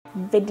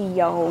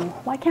video.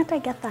 Why can't I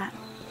get that?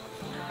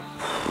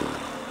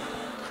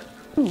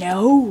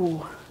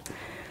 No.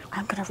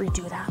 I'm gonna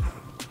redo that.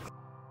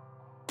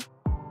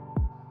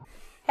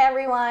 Hey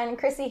everyone,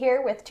 Krissy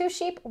here with 2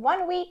 sheep,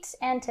 1 wheat,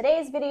 and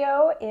today's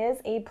video is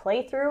a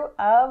playthrough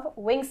of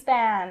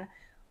Wingspan.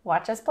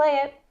 Watch us play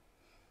it.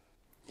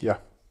 Yeah.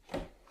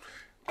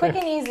 Quick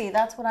and easy,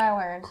 that's what I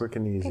learned. Quick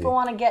and easy. People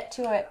want to get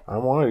to it. I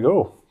want to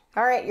go.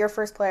 All right, you're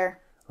first player.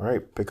 All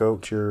right, pick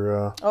out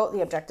your... Oh,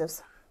 the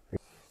objectives.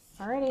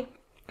 Alrighty.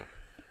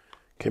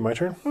 Okay, my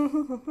turn?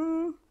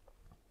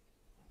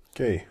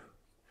 Okay.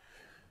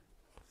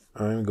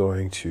 I'm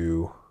going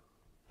to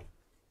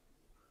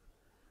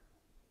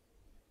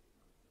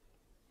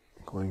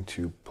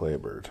play a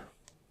bird.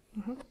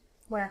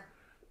 Where?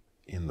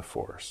 In the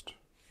forest.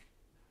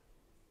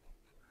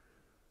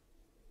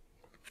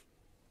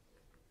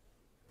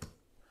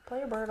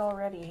 Play a bird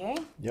already, hey?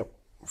 Yep,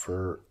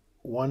 for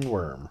 1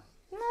 worm.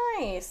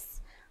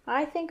 Nice.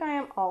 I think I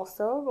am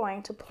also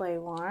going to play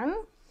one.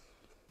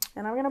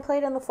 And I'm going to play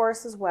it in the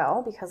forest as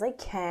well because I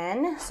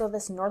can. So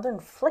this northern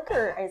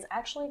flicker is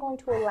actually going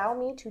to allow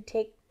me to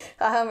take,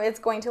 it's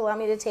going to allow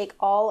me to take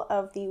all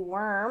of the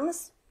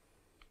worms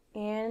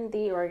in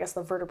the, or I guess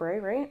the vertebrae,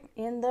 right?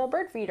 In the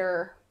bird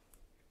feeder.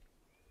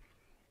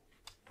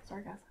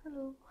 Sorry guys,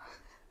 hello.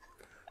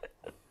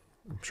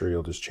 I'm sure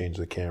you'll just change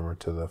the camera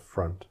to the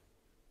front.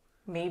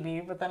 Maybe,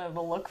 but then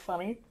it'll look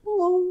funny.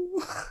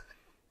 Hello.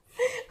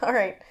 All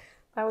right,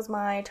 that was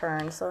my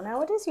turn. So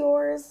now it is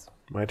yours.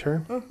 My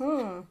turn?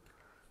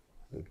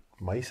 The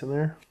mice in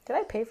there? Did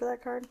I pay for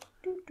that card?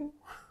 Doo-doo.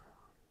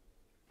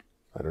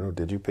 I don't know.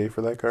 Did you pay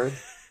for that card?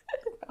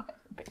 No, I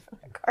didn't pay for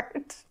that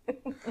card.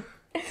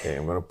 Okay,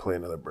 I'm going to play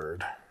another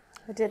bird.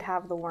 I did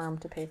have the worm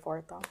to pay for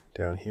it, though.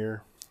 Down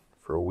here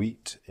for a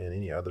wheat and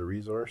any other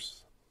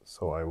resource.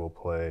 So I will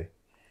play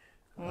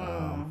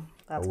a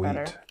That's wheat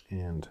better.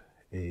 and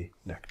a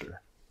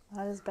nectar.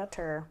 That is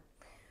better.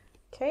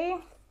 Okay.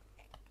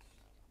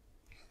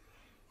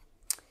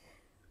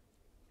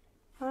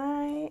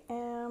 I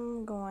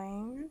am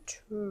going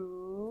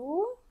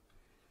to...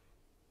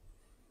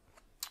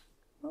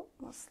 Oh,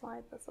 let's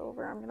slide this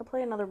over. I'm going to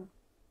play another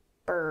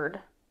bird.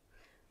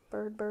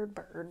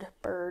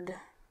 Bird.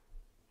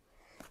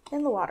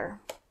 In the water.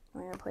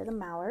 I'm going to play the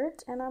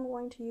mallard, and I'm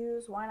going to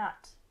use, why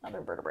not,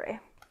 another vertebrae.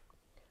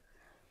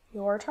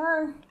 Your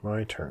turn.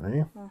 My turn,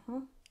 eh?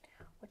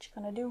 What you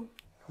gonna do?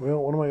 Well,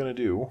 what am I going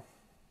to do?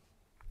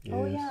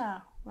 Oh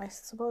yeah, I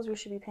suppose we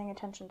should be paying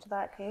attention to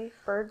that, okay?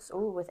 Birds,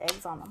 ooh, with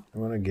eggs on them.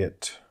 I'm going to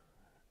get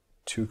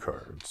 2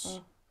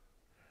 cards.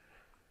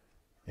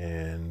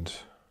 And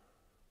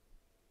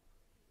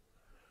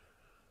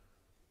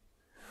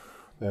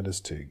that is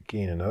to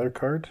gain another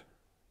card.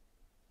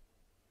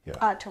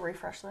 Yeah. To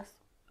refresh this.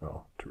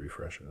 Oh, to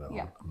refresh it. No,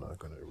 Yeah. I'm not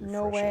going to refresh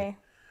No way.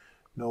 it.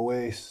 No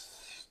way,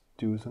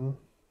 Susan.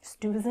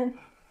 Susan.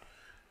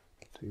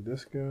 Take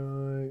this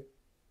guy.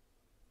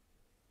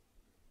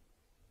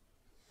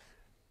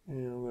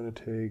 And I'm going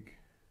to take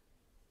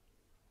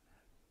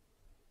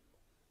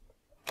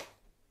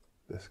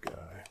this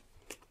guy.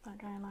 That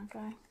guy and that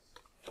guy.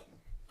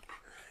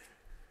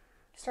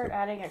 Start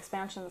adding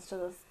expansions to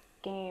this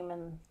game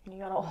and you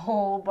got a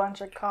whole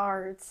bunch of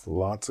cards.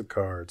 Lots of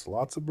cards.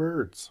 Lots of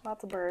birds.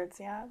 Lots of birds,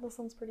 yeah. This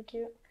one's pretty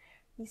cute.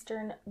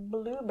 Eastern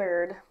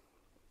bluebird.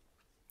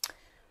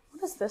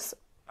 What is this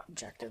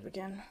objective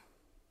again?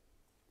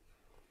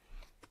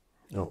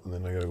 Oh, and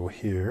then I gotta go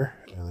here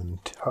and then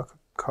tuck a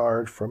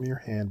card from your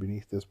hand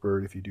beneath this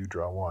bird if you do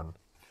draw 1.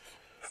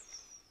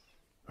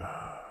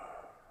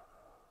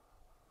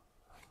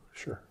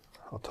 Sure,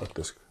 I'll tuck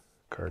this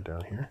card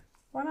down here.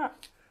 Why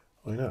not?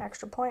 Why not?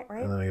 Extra point,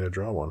 right? And then I gotta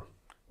draw 1.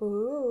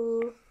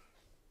 Ooh.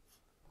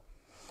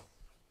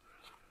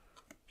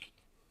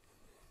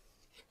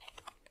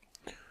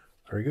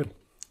 Very good.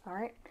 All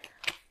right.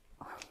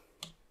 I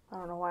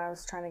don't know why I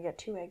was trying to get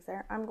 2 eggs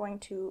there. I'm going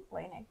to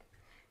lay an egg.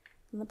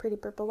 And the pretty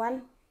purple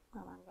one,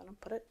 and I'm going to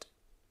put it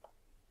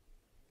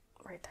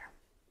right there.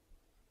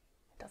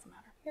 It doesn't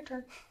matter. Your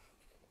turn.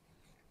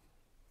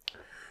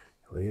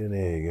 Lay an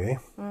egg, eh?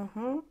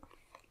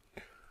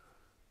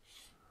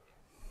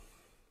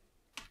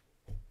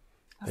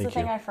 That's the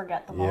thing I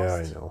forget the most. Yeah,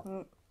 I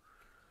know.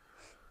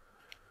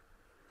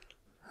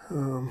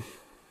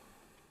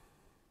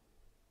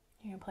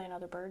 You gonna play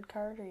another bird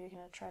card, or are you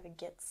gonna try to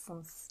get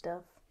some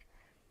stuff?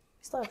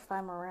 We still have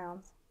 5 more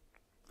rounds.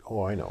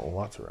 Oh, I know.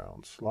 Lots of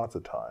rounds. Lots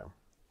of time.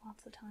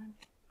 Lots of time.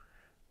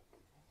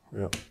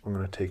 Yep. I'm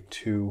going to take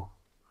 2.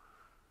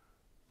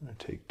 I'm going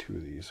to take 2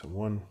 of these. So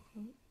one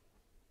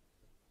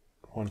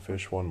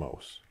fish, 1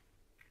 mouse.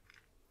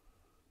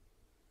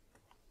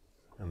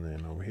 And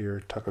then over here,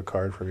 tuck a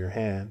card from your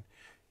hand.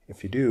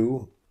 If you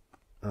do,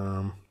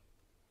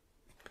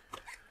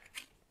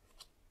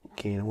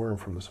 gain a worm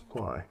from the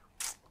supply.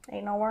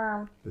 Ain't no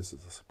worm. This is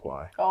the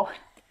supply. Oh.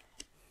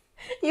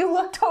 You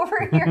looked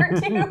over here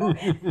too.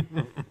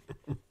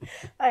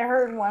 I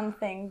heard one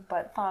thing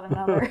but thought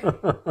another.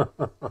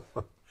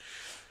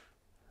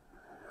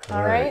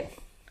 All right.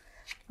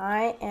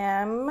 I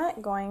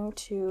am going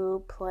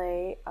to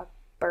play a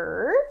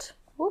bird.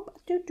 Whoop,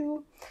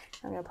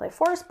 I'm going to play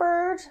Forest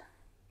Bird.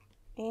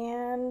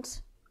 And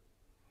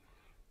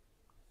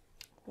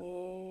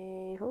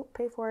pay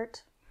for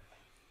it.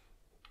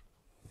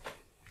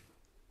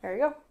 There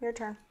you go. Your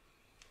turn.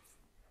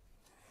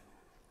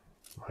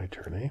 My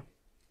turn, eh?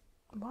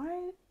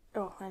 Why?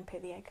 Oh, I didn't pay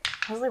the egg.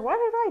 I was like, why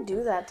did I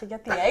do that to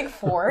get the egg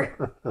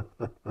for?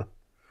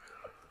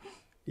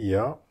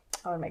 Yeah.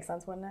 That would make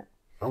sense, wouldn't it?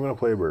 I'm going to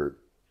play a bird.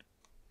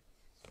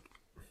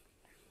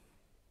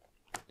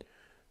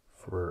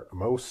 For a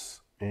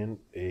mouse and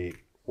a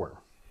worm.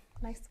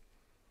 Nice.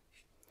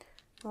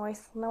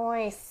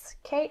 Nice.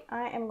 Okay,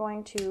 I am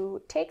going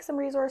to take some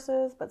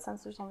resources, but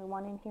since there's only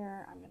one in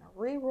here, I'm going to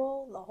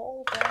re-roll the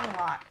whole dang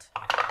lot.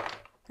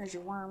 There's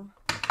your worm.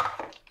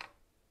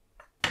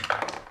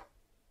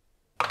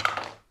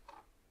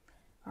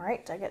 All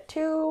right, I get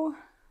 2.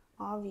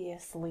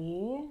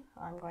 Obviously,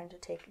 I'm going to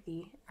take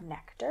the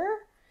nectar.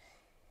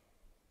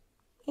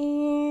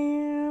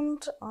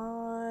 And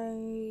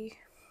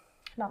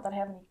not that I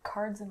have any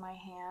cards in my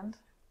hand.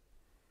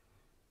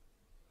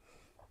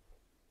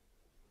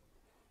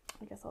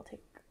 I guess I'll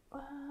take,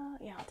 I'll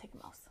take a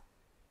mouse.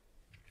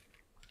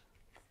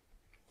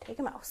 Take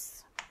a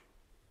mouse.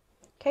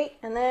 Okay,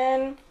 and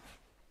then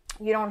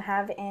you don't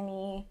have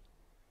any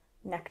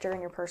nectar in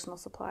your personal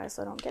supply,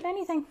 so I don't get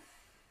anything.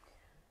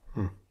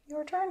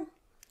 Your turn.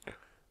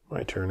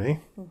 My turn, eh?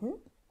 Mm-hmm.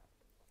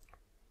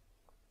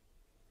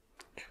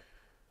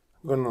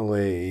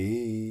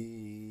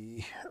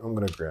 I'm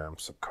gonna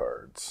grab some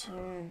cards.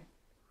 I'm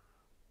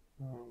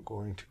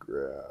going to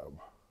grab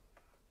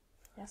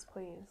Yes,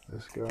 please.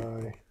 this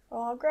guy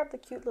Oh, I'll grab the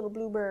cute little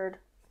blue bird.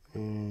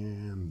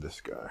 and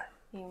this guy.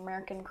 The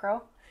American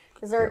crow.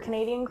 Is there a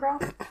Canadian crow?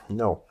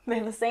 No. Are they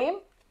the same?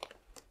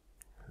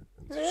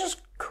 This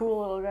cool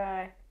little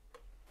guy.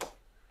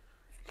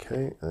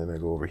 Okay, and then I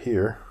go over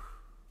here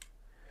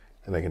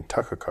and I can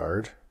tuck a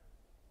card.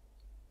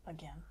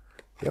 Again.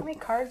 Yep. How many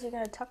cards are you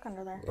going to tuck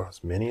under there? Well,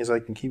 as many as I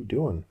can keep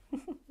doing.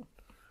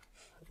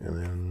 And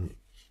then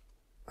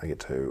I get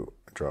to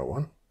draw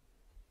one.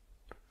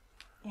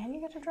 And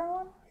you get to draw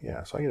one?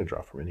 Yeah, so I get to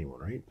draw from anyone,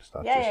 right? It's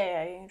not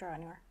Yeah, you can draw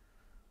anywhere.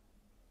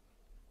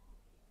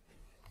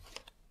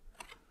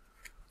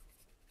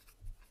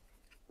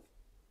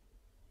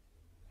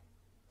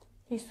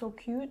 He's so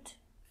cute.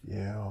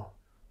 Yeah.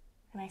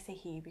 And I say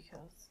he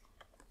because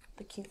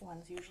the cute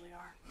ones usually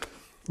are.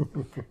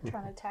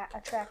 Trying to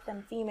attract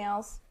them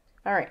females.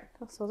 All right,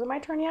 so is it my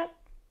turn yet?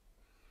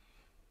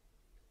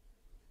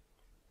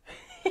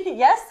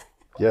 Yes?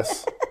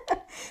 Yes.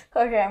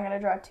 Okay, I'm going to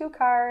draw 2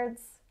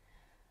 cards.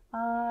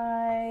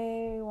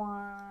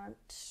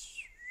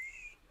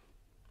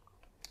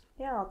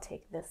 I'll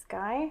take this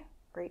guy.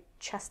 Great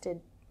chested,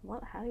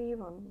 what, how do you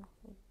even,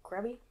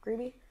 grubby?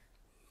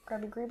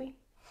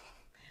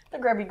 The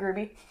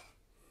grubby.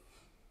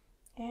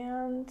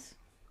 And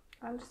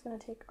I'm just going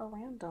to take a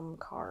random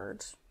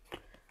card.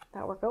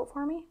 That work out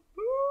for me?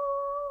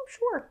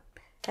 Sure.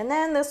 And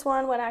then this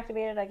one, when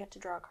activated, I get to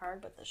draw a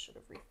card, but this should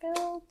have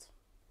refilled.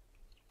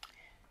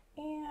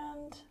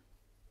 And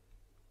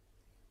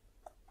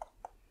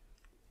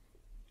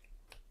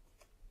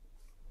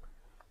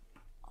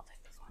I'll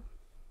take this one.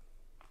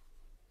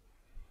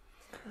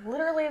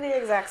 Literally the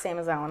exact same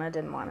as that one. I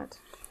didn't want it.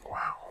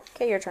 Wow.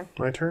 Okay, your turn.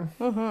 My turn?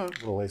 Mm-hmm. I'm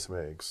gonna lay some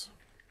eggs.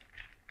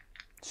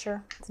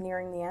 Sure. It's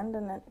nearing the end,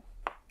 isn't it?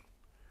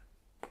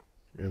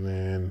 And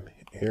then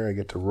here I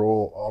get to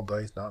roll all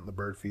dice not in the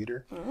bird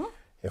feeder. Mm-hmm.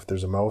 If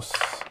there's a mouse,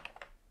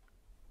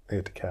 I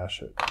get to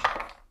cash it.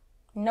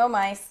 No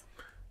mice.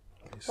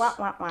 Nice. Wah,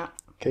 wah, wah.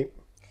 Okay.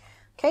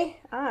 Okay,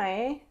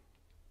 I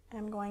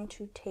am going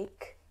to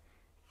take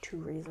 2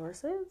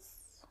 resources.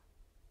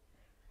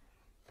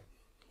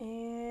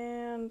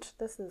 And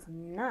this is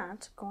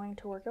not going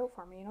to work out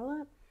for me, you know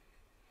that?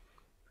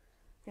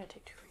 I'm going to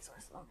take 2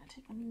 resources. I'm going to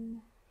take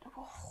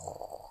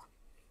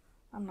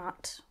I'm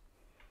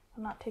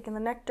not taking the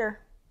nectar.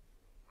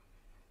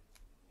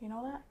 You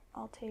know that?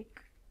 I'll take...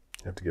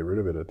 You have to get rid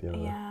of it at the end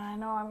of Yeah, I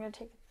know. I'm going to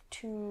take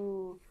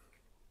 2...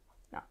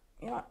 No,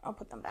 you know what? I'll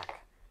put them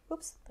back.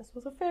 Oops, this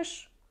was a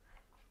fish.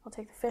 I'll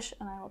take the fish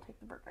and I will take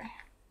the birthday.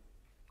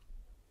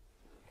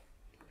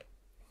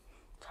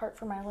 It's hard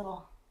for my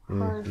little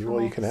hard for well,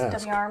 my you can ask.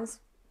 stubby arms.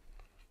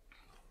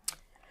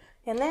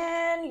 And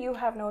then you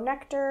have no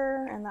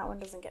nectar, and that one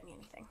doesn't get me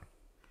anything.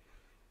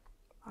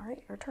 All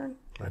right, your turn.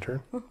 My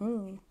turn?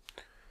 Mm-hmm.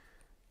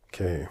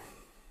 Okay.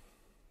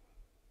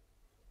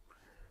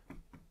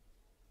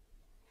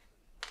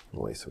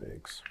 Lay some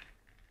eggs.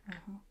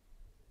 Mm-hmm.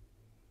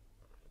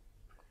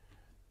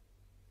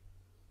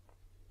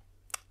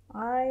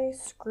 I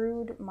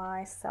screwed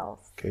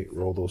myself. Okay,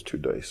 roll those 2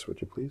 dice,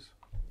 would you please?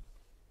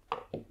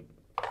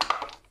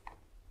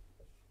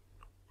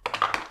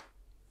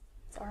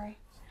 Sorry.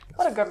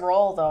 What a good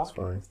roll, though. That's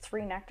fine.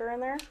 3 nectar in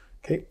there.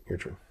 Okay, your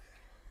turn.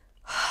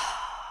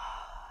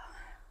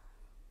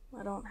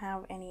 I don't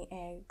have any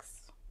eggs.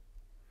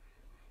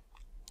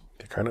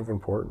 They're kind of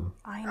important.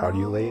 I know. How do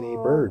you lay any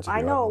birds? If I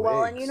you know. have no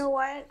Well, eggs? and you know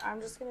what? I'm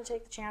just going to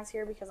take the chance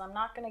here because I'm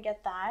not going to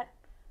get that.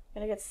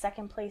 I'm going to get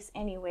second place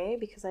anyway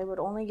because I would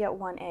only get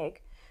 1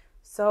 egg.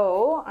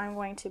 So I'm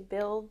going to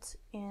build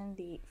in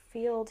the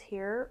field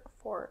here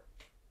for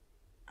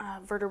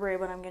vertebrae,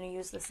 but I'm going to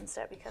use this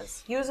instead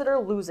because use it or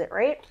lose it,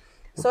 right?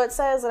 So it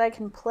says that I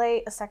can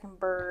play a second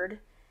bird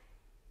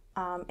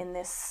in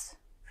this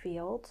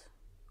field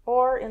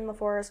or in the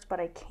forest, but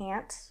I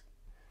can't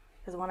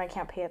because one, I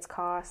can't pay its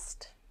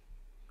cost,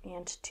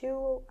 and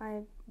two,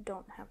 I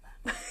don't have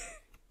that.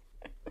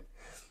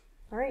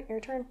 All right, your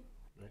turn.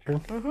 My turn?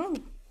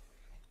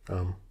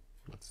 Mm-hmm.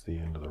 That's the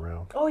end of the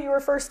round. Oh, you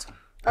were first.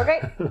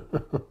 Okay.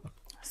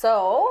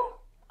 So,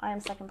 I am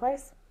second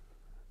place.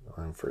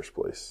 I'm first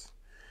place.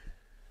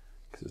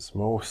 Because it's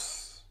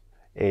most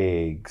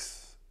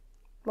eggs.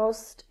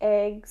 Most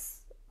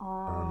eggs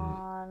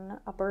on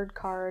a bird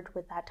card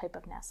with that type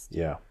of nest.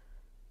 Yeah.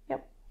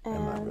 Yep.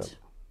 And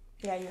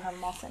yeah, you have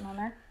them all sitting on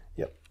there?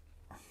 Yep.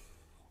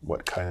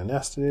 What kind of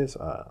nest it is,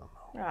 I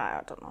don't know.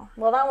 I don't know.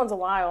 Well, that one's a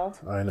wild.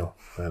 I know.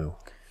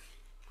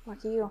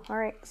 Lucky you. All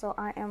right, so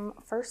I am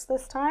first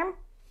this time.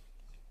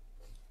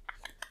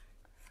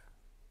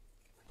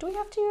 Do we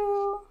have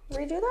to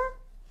redo that?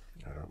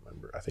 I don't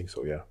remember. I think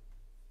so, yeah.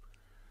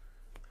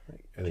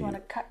 Do you want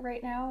to cut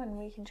right now and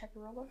we can check the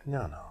rulebook?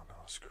 No.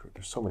 Screw it.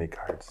 There's so many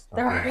cards.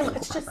 There are.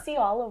 Let's just see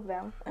all of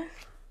them.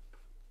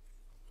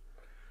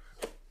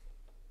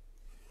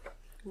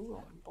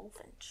 Ooh, a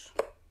bullfinch.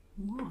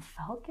 Ooh, a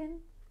falcon.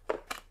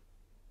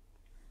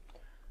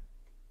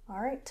 All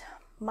right,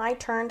 my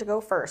turn to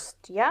go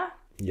first. Yeah?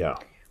 Yeah.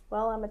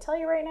 Well, I'm going to tell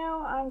you right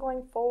now, I'm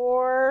going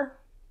for...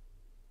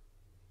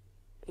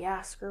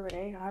 Yeah, screw it,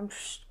 eh? I'm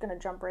just going to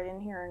jump right in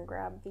here and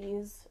grab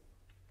these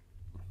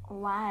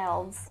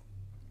wilds.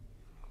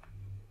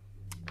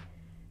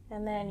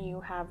 And then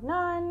you have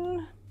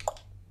none.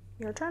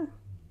 Your turn.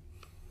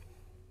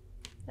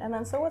 And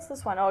then, so what's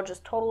this one? Oh,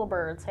 just total of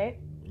birds, hey?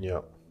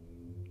 Yep.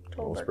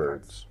 Total Most bird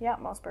birds. cards. Yeah,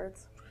 most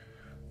birds.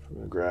 I'm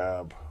going to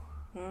grab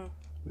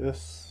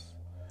this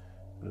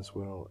as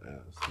well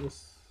as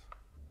this.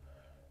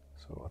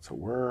 So it's a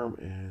worm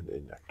and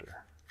a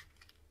nectar.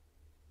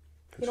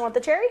 You don't want the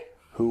cherry?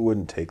 Who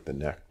wouldn't take the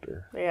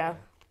nectar? Yeah.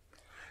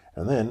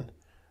 And then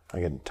I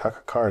can tuck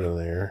a card in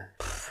there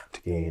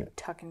to gain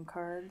Tucking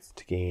cards.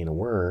 to gain a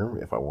worm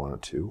if I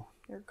wanted to.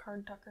 You're a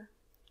card tucker.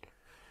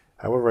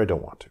 However, I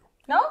don't want to.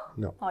 No?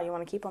 No. Oh, you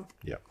want to keep them?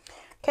 Yeah.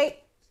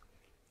 Okay.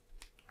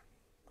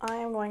 I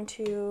am going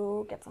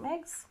to get some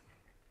eggs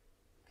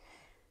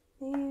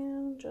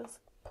and just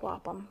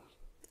plop them.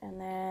 And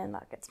then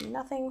that gets me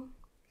nothing.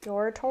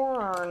 Your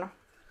turn.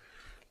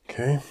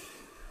 Okay.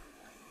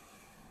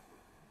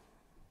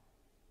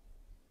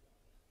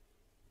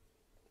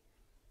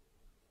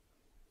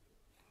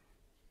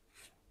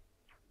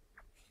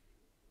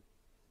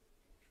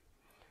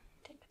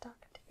 Tick-tock,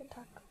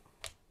 tick-tock.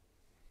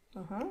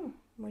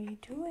 What are you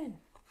doing?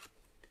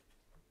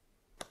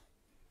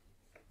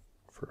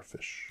 For a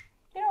fish.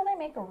 You know, they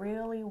make a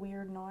really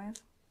weird noise.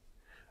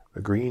 A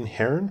green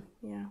heron?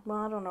 Yeah, well,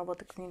 I don't know about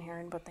the green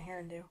heron, but the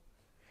heron do.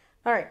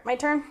 All right, my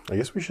turn. I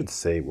guess we should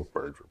say what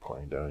birds we're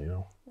playing down, you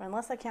know?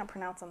 Unless I can't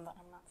pronounce them, then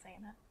I'm not saying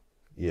it.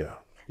 Yeah.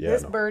 Yeah.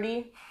 This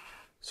birdie.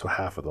 So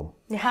half of them.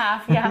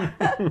 Half, yeah.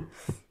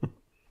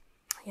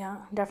 Yeah,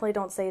 definitely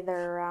don't say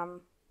their,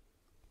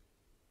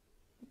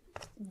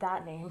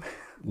 that name.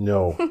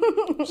 No.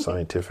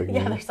 Scientific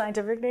name. Yeah, their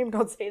scientific name,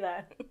 don't say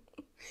that.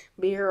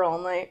 Be here all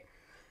night.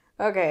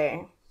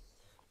 Okay.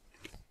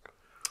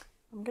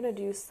 I'm going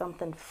to do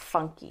something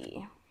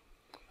funky.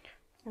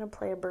 I'm going to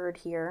play a bird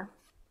here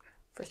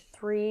for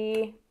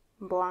 3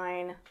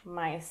 blind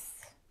mice.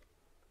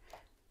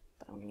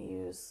 But I'm going to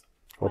use...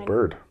 What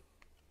bird?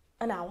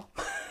 An owl.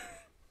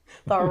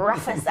 The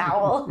roughest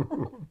owl.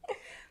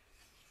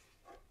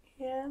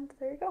 And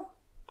there you go.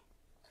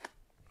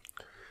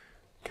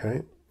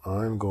 Okay.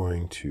 I'm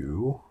going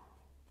to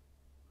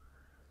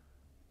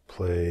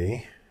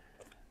play...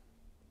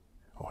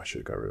 Oh, I should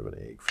have got rid of an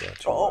egg for that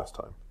too last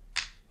time.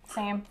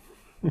 Same.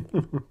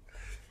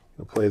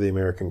 I'll play the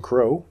American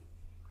crow.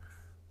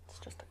 It's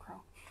just a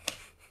crow.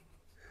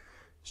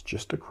 It's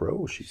just a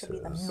crow, she Should says.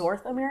 be the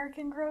North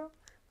American crow?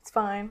 It's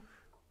fine.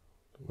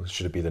 Well,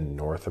 should it be the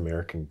North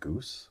American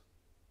goose?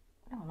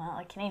 No, not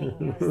like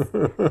Canadian goose.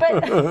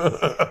 But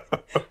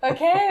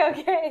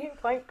okay.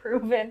 Point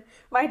proven.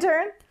 My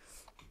turn?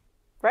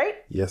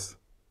 Right? Yes.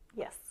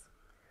 Yes.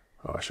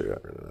 Oh, I should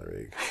have gotten rid of another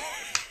egg.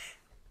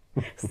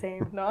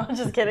 Same. No, I'm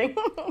just kidding.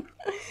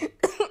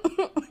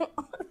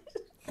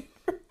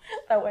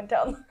 That went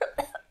down.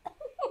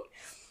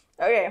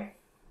 Okay.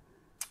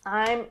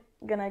 I'm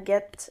gonna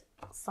get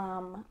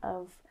some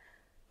of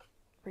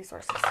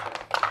resources.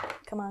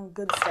 Come on,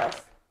 good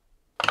stuff.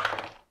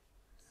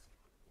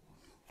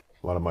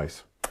 A lot of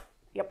mice.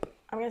 Yep.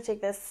 I'm gonna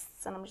take this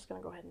and I'm just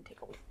gonna go ahead and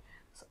take a look.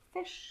 So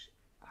fish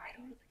right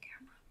over the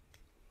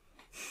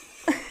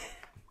camera.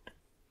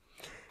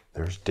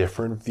 There's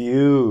different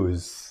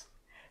views.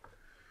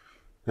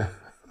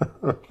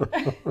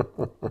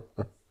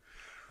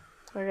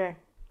 Okay,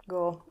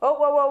 go. Oh,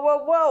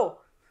 whoa.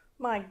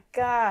 My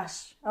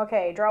gosh.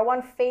 Okay, draw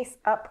 1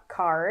 face-up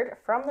card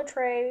from the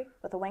tray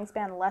with a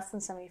wingspan less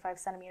than 75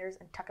 centimeters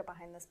and tuck it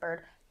behind this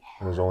bird.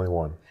 There's only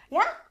one.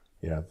 Yeah?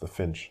 Yeah, the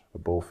finch, the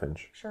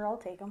bullfinch. Sure, I'll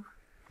take them.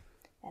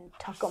 And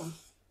tuck them.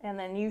 And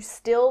then you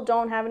still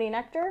don't have any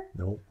nectar?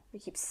 Nope. You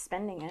keep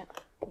spending it,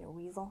 you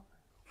weasel.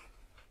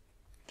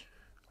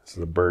 This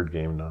is a bird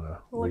game, not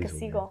a Look, a weasel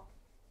seagull. game.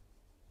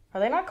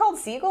 Are they not called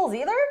seagulls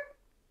either?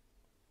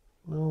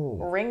 No.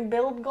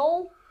 Ring-billed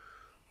gull?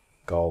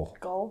 Gull.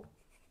 Gull?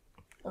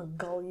 Or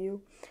gull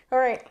you. All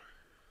right.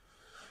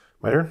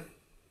 My turn?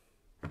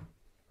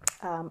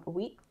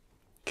 Wheat.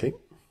 Okay.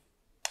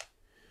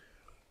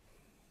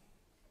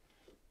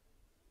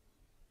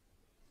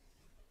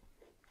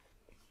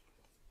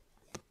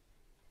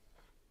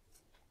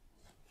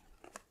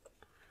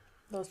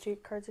 Those 2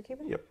 cards are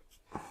keeping? Yep.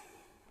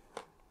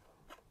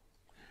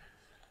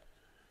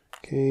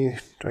 Okay,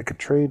 I could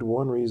trade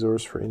 1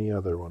 resource for any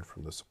other one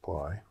from the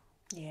supply.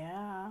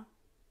 Yeah.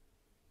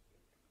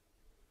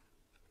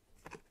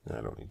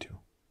 I don't need to.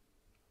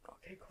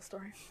 Okay, cool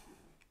story.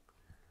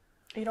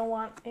 You don't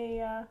want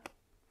a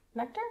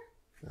nectar?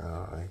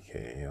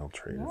 Okay, I'll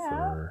trade it Yeah.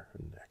 for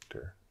a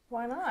nectar.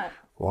 Why not?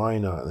 Why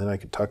not? Then I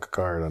could tuck a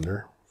card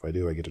under. If I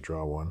do, I get to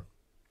draw 1.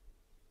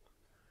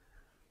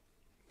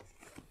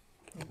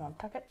 You gonna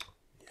tuck it?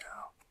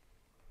 Yeah.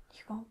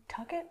 You gonna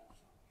tuck it?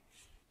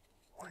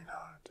 Why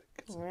not?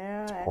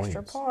 Yeah,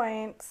 extra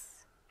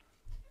points.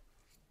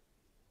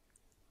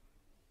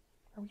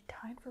 Are we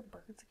tied for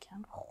birds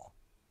again? Oh.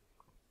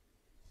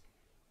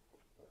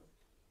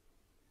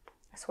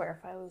 I swear,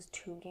 if I lose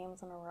 2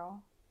 games in a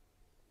row,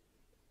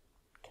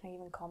 can I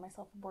even call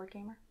myself a board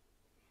gamer?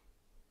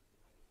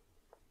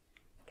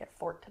 Get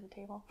forked to the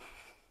table.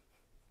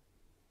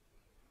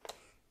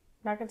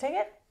 Not gonna take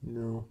it?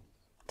 No.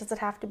 Does it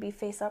have to be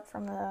face up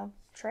from the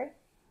tray?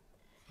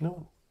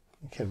 No,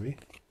 it can be.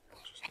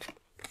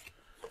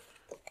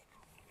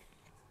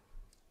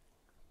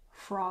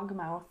 Frog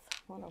mouth.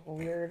 What a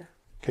weird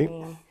Okay.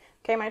 name.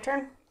 Okay, my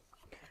turn.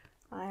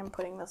 I'm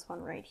putting this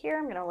one right here.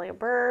 I'm gonna lay a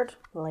bird.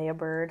 Lay a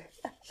bird.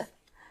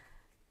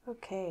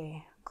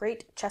 Okay.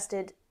 Great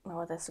chested.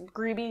 Oh, this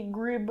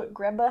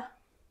gribba.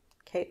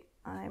 Okay,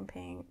 I'm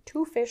paying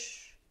 2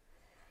 fish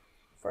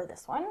for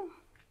this one.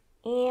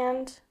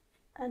 And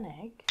an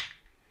egg.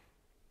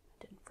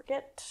 Didn't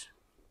forget.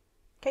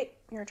 Okay,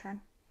 your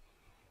turn.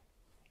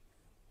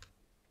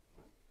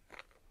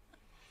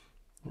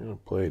 I'm going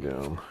to play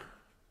down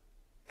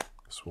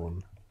this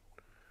one.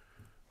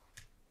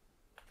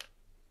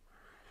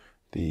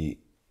 The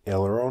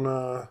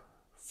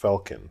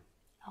𝗘𝗨𝗕𝗏𝗡.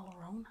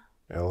 Alarona.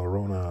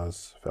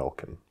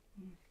 𝗘𝗨𝗕𝗏𝗏𝗡.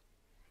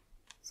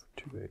 So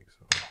 2 eggs.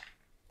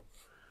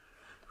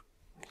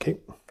 Okay.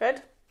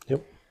 Good?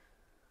 Yep.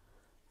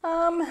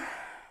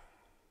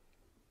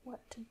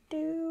 What to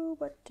do?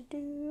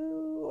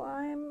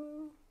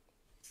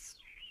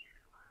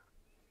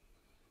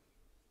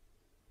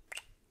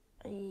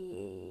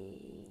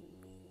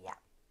 Yeah.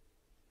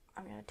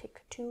 I'm gonna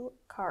take 2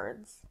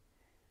 cards.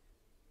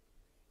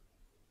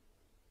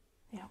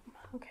 Yeah,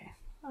 okay.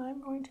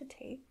 I'm going to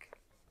take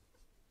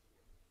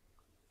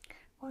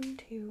 1,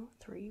 2,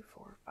 3,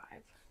 4, 5.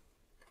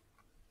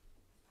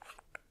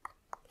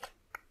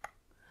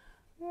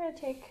 I'm gonna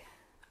take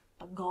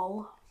a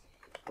gull.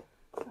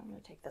 I'm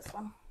gonna take this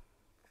one.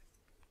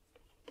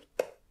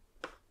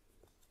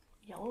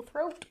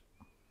 𝗘𝗍𝘆𝗆𝗏.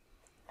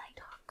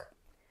 Nighthawk.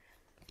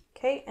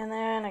 Okay, and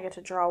then I get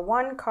to draw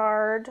 1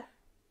 card.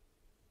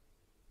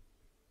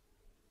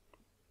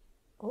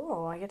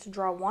 Oh, I get to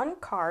draw 1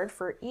 card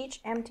for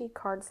each empty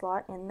card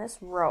slot in this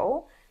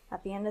row.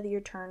 At the end of your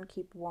turn,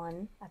 keep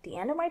 1. At the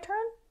end of my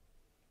turn?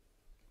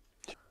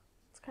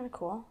 It's kind of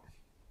cool.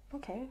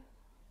 Okay.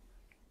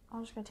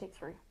 I'm just going to take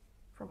 3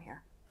 from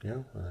here.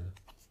 Yeah.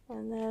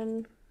 And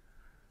then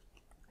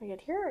I get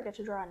here, I get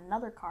to draw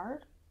another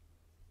card.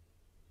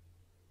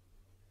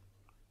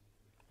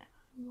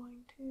 I'm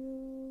going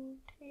to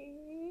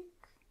take...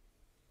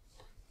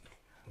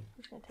 I'm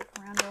just going to take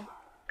Randall.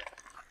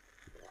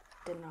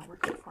 Did not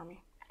work out for me.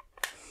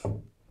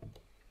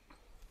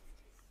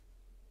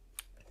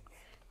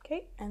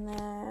 Okay, and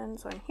then,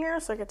 so I'm here,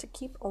 so I get to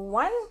keep a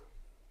 1.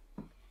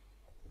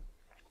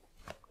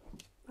 That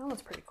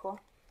one's pretty cool.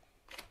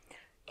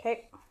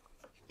 Okay.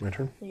 My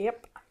turn?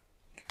 Yep.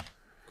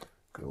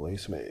 Gonna lay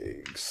some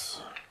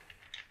eggs.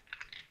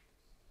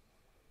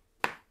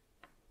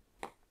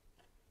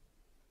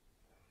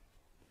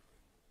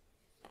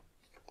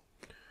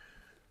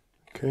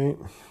 Okay,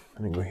 I'm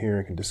gonna go here.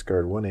 I can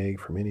discard 1 egg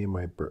from any of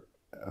my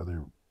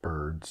other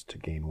birds to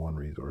gain 1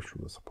 resource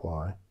from the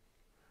supply.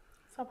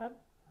 It's not bad.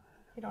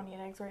 You don't need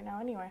eggs right now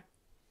anyway.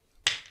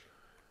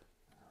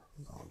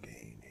 I'll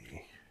gain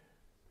a...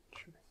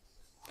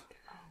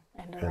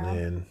 And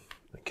then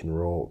I can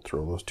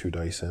throw those 2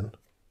 dice in.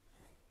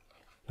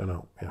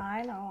 No, yeah.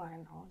 I know.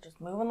 Just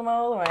moving them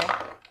all the way.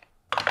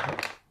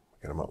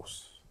 Got a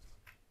mouse.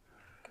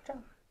 Good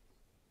job.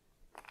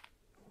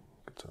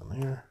 It's on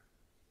there.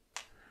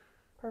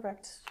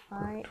 Perfect.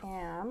 I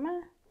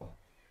am.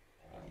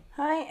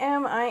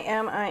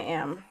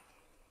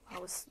 That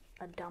was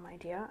a dumb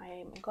idea.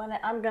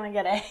 I'm gonna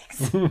get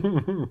eggs.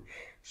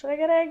 Should I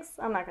get eggs?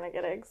 I'm not gonna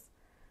get eggs.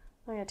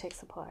 I'm gonna take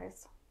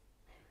supplies.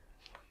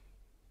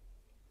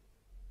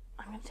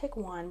 I'm going to take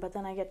one, but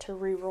then I get to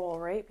re-roll,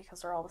 right?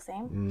 Because they're all the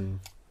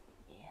same?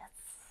 Yes.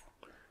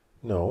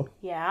 No.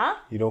 Yeah?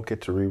 You don't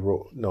get to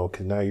re-roll. No,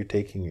 because now you're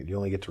taking it. You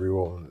only get to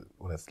re-roll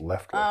when it's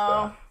left like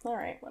that. All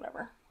right,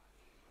 whatever.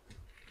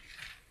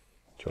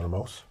 Do you want a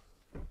mouse?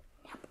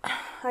 Yep.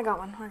 I got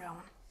one.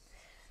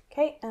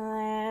 Okay, and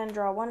then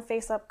draw one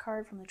face-up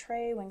card from the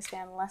tray.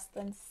 Wingspan less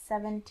than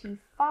 75.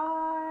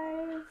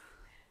 Draw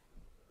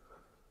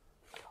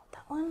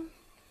that one.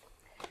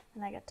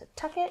 And I get to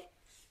tuck it.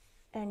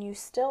 And you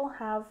still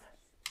have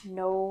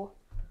no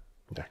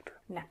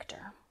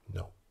nectar.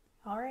 No.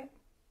 All right,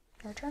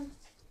 your turn.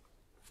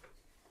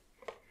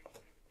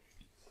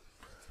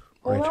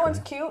 My That turn. one's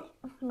cute.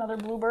 Another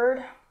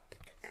bluebird.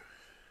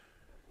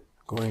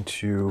 Going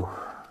to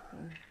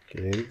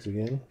get eggs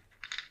again.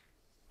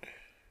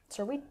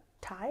 So are we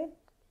tied?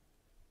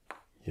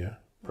 Yeah,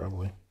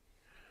 probably.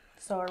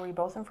 So are we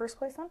both in first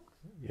place then?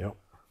 Yep.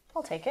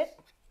 I'll take it.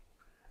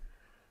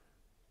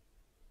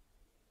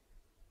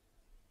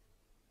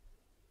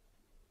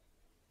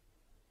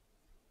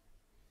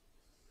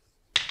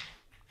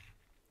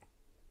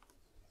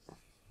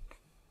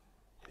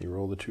 You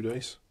roll the 2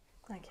 dice,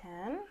 I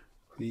can.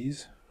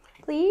 please.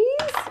 Please?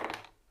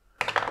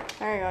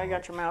 There you go, I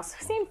got your mouse.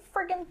 Same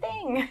friggin'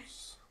 thing.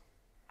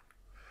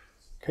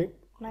 Okay.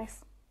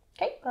 Nice.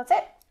 Okay, that's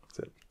it. That's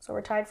it. So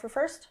we're tied for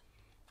first.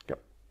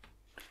 Yep.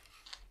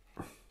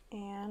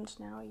 And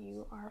now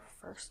you are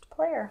first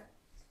player.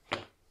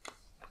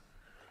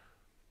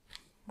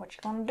 What you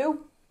gonna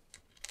do?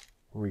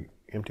 We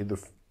emptied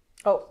the...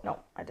 Oh, no,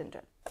 I didn't do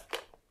it.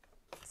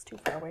 It's too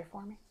far away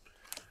for me.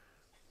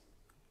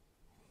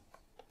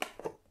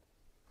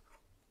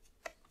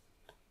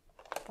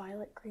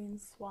 Violet green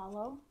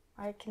swallow.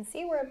 I can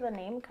see where the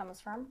name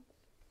comes from.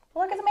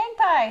 Look, it's a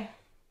magpie.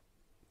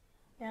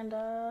 And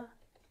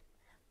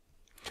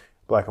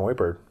Black and white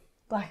bird.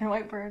 black and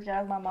white bird,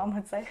 yeah, as my mom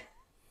would say.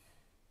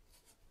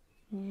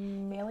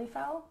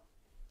 𝗘𝗍𝘆𝗲𝗦.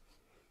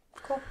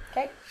 Cool.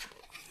 Okay.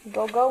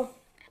 Go.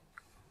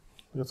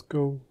 Let's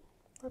go.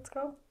 Let's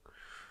go.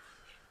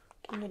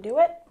 Can you do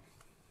it?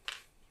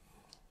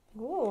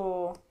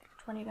 Ooh.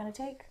 Which one are you gonna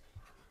take?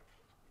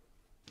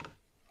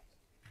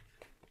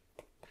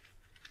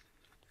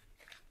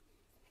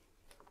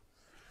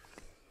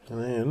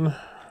 And then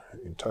I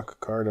can tuck a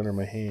card under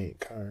my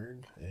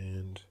card,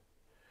 and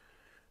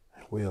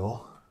I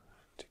will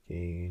to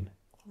gain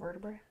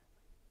Vertebrae.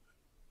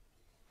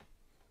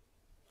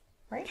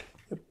 Right?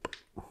 Yep.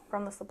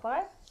 From the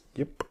supply?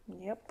 Yep.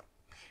 Yep.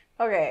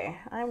 Okay,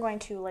 I'm going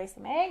to lay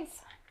some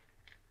eggs.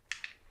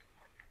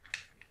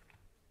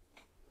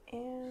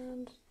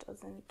 And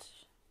doesn't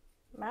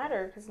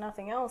matter because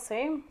nothing else,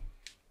 eh?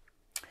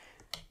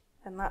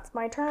 And that's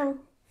my turn.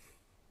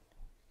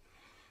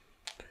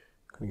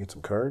 Gonna get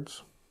some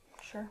cards.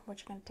 Sure, what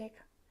you gonna take?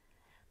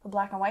 The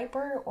black and white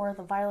bird or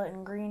the violet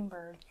and green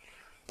bird?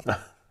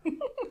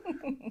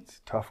 It's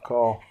a tough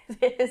call.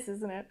 It is,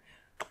 isn't it?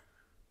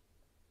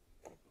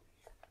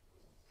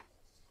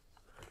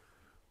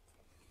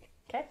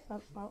 Okay.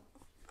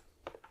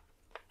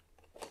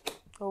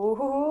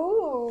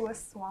 Oh, a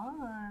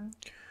swan.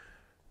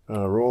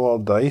 Roll all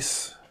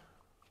dice.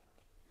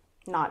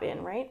 Not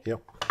in, right?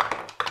 Yep.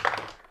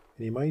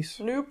 Any mice?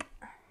 Nope.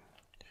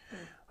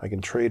 I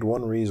can trade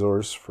one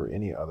resource for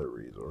any other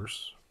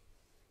resource.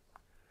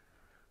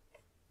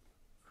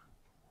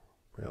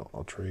 Well,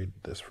 I'll trade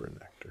this for a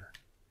nectar.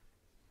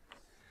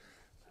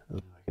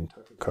 And I can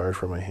tuck a card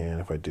from my hand.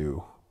 If I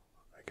do,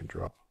 I can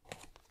drop.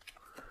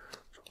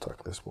 So I'll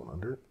tuck this one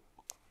under.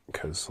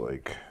 Because,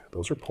 like,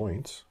 those are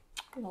points,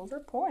 Those are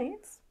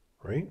points.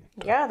 right?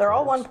 Yeah, they're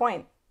all 1 cards.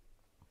 point.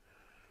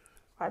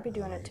 I'd be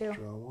doing it too.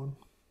 Draw one.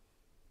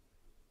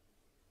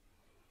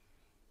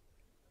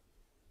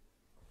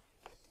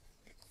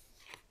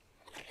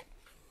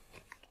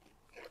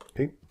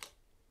 Okay.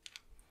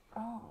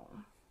 Oh,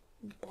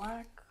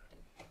 black,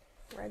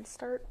 red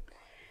start.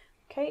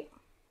 Okay.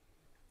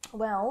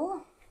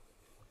 Well,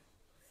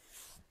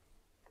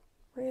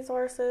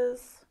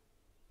 resources,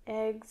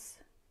 eggs.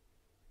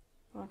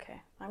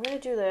 Okay, I'm going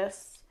to do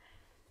this,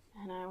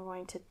 and I'm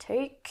going to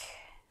take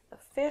the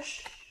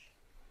fish,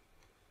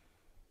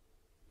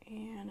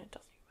 and it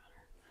doesn't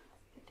matter.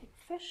 I'm going to take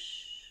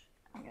fish,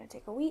 I'm going to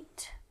take a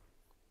wheat,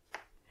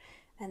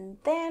 and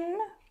then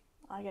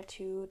I get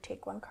to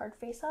take one card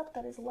face up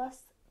that is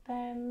less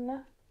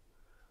than,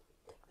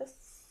 take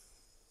this,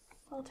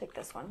 I'll take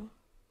this one,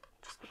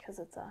 just because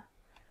it's a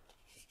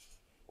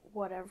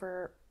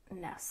whatever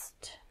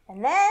nest.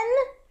 And then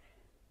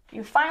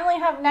you finally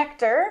have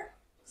nectar.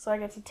 So I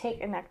get to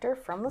take a nectar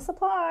from the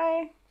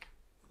supply.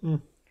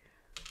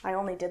 I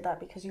only did that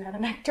because you had a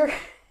nectar.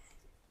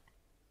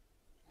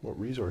 What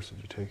resource did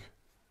you take?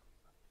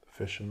 The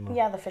fish and the...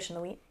 Yeah, the fish and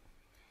the wheat.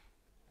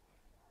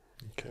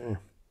 Okay.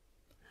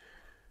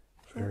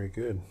 Very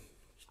good.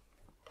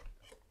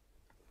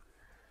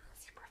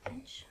 Super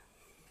finch.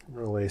 I'm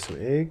going to lay some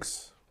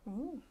eggs.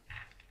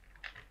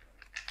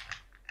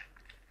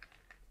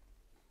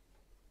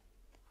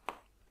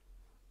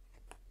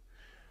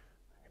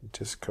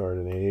 Discard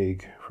an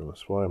egg from the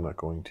supply. I'm not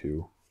going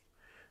to.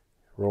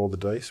 Roll the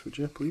dice, would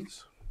you,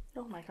 please?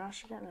 Oh my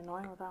gosh, you're getting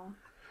annoying with that one.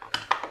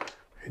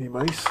 Any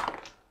mice?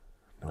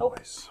 No Nope.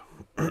 mice.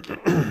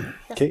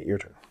 Okay, your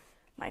turn.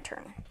 My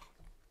turn.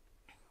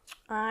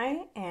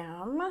 I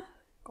am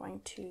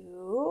going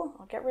to,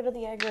 I'll get rid of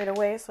the egg right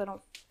away so I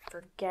don't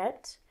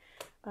forget.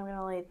 I'm going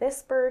to lay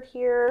this bird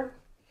here,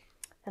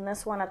 and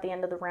this one at the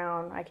end of the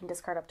round. I can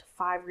discard up to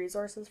 5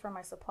 resources from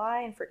my supply,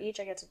 and for each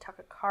I get to tuck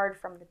a card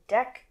from the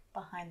deck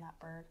behind that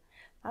bird.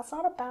 That's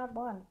not a bad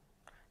one.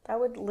 That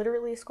would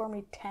literally score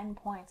me 10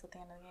 points at the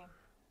end of the game.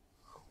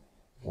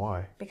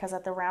 Why? Because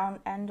at the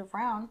end of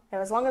round,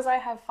 as long as I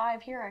have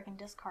 5 here, I can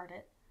discard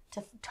it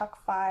to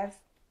tuck 5.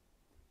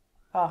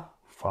 Oh.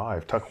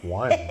 5. Tuck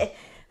 1.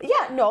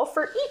 Yeah, no,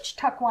 for each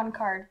tuck 1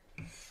 card.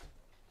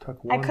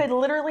 Tuck 1. I could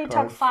literally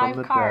tuck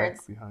 5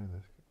 cards. Behind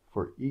this.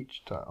 For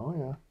each tuck. Oh,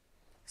 yeah.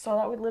 So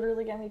that would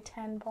literally get me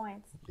 10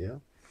 points. Yeah.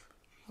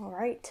 All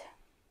right.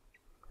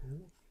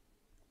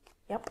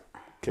 Yep.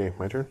 Okay,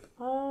 my turn?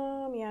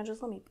 Yeah,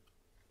 just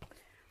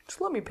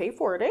let me pay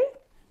for it, eh?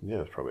 Yeah,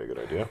 that's probably a good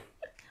idea.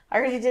 I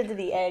already did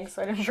the egg,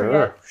 so I didn't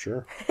forget.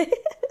 Sure. Okay,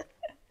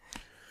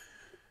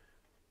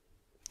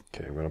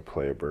 I'm going to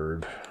play a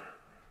bird.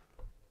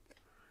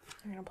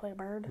 You're going to play a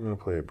bird? I'm going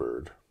to play a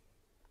bird.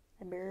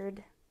 A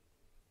bird.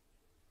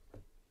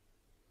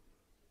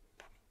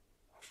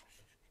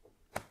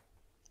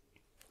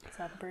 Is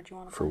that the bird you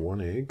want to play? For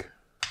 1 egg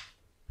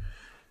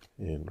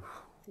and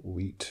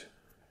wheat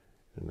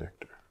and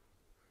nectar.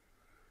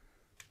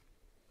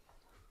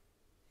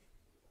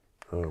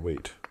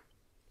 Wait.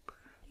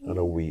 Not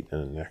a wheat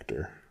and a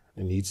nectar.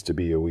 It needs to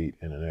be a wheat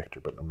and a nectar,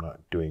 but I'm going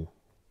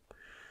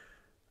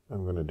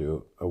to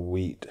do a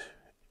wheat,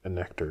 a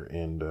nectar,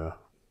 and a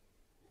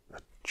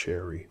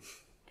cherry.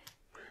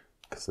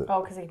 Because it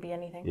could be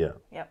anything? Yeah.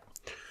 Yep.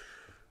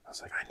 I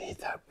was like, I need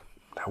that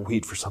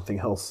wheat for something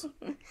else.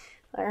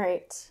 All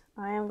right.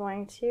 I am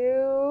going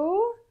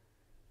to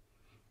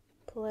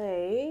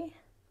play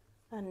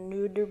a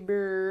neuter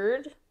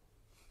bird.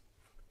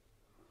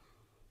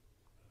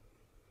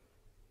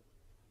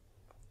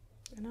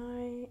 And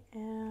I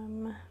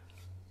am...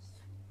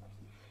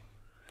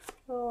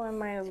 Oh, I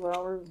might as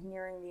well. We're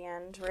nearing the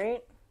end,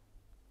 right?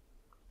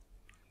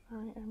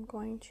 I am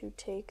going to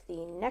take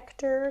the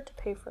nectar to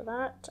pay for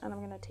that, and I'm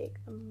going to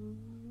take the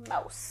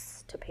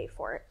mouse to pay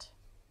for it.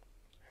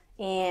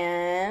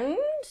 And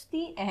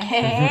the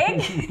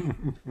egg.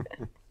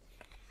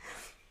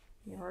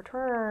 Your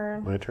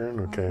turn. My turn?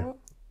 Okay. I'm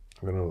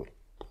going to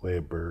lay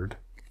a bird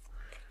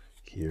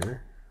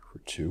here for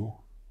 2.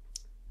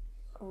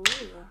 Ooh.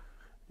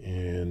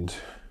 And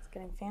It's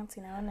getting fancy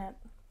now, isn't it?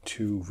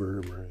 2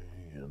 vertebrae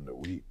and a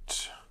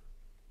wheat.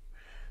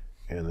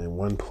 And then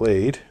 1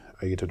 played.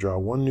 I get to draw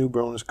 1 new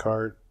bonus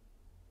card.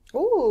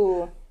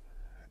 Ooh.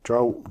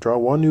 Draw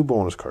 1 new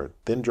bonus card.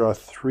 Then draw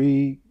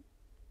 3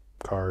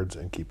 cards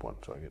and keep 1.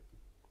 So I get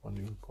 1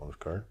 new bonus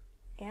card.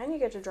 And you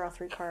get to draw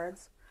 3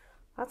 cards.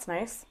 That's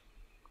nice.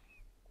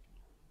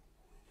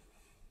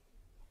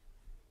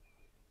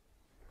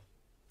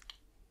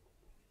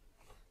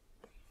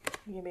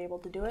 You gonna be able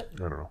to do it? I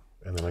don't know.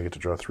 And then I get to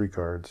draw 3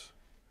 cards.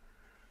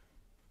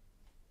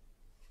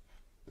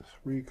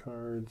 3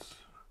 cards.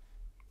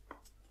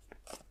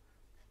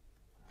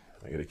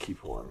 I get to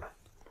keep 1.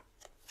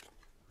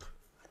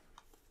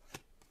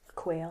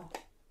 Quail.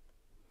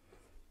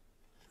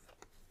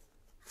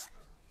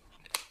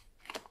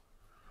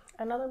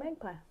 Another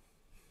magpie.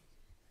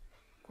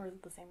 Or is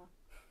it the same one?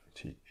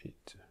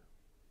 It's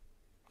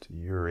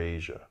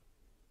Eurasia.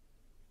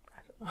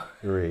 I don't know.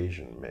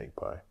 Eurasian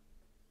magpie.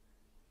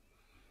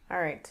 All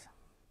right.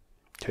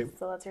 Okay.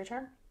 So that's your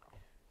turn?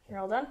 You're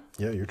all done?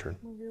 Yeah, your turn.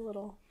 Move your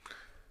little...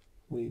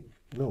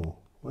 No.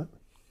 What?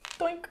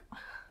 Doink.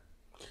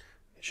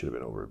 It should have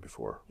been over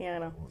before. Yeah, I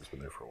know. It's been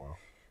there for a while.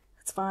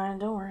 It's fine.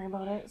 Don't worry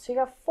about it. So you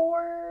got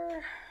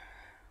 4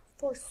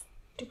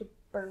 stupid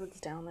birds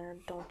down there,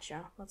 don't you?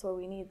 That's what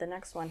we need. The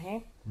next one,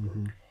 hey?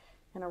 Mm-hmm.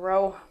 In a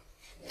row.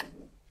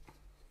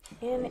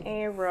 In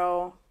a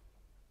row.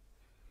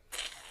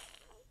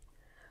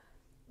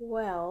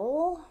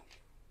 Well,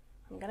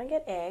 I'm gonna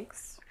get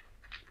eggs.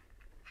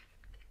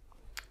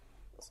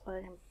 So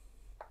I can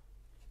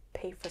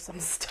pay for some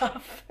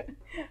stuff.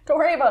 Don't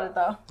worry about it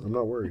though. I'm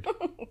not worried.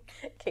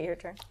 Okay, your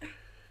turn.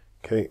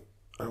 Okay,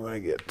 I'm going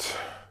to get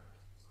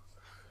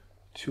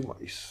 2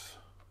 mice.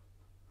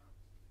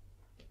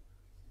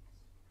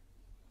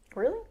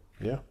 Really?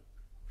 Yeah.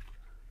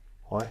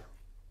 Why?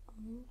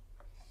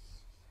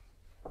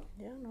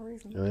 Yeah, no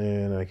reason.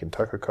 And I can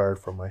tuck a card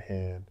from my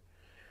hand.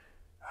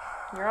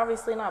 You're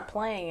obviously not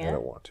playing it. I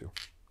don't want to.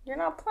 You're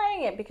not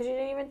playing it because you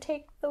didn't even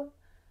take the...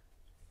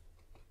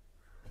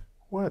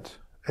 What?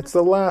 It's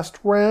the last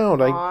round.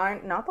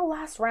 Not the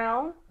last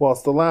round. Well,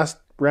 it's the last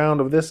round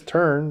of this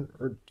turn,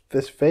 or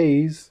this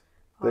phase.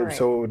 Right.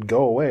 So it would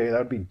go away. That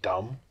would be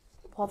dumb.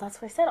 Well,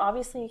 that's what I said.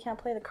 Obviously, you can't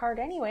play the card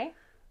anyway.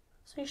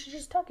 So you should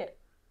just tuck it.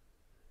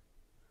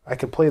 I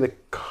can play the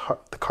card.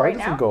 The card Right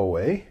doesn't now? go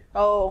away.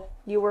 Oh,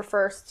 you were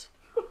first.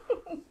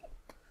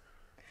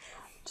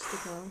 Just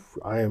ignore me.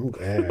 I am.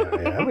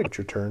 I have it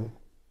your turn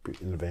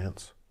in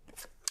advance.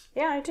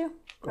 Yeah, I do.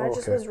 I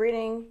just was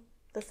reading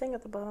the thing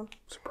at the bottom.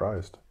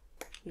 Surprised.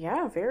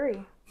 Yeah,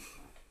 very.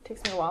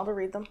 Takes me a while to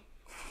read them.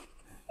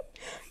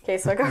 Okay,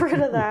 so I got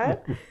rid of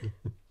that.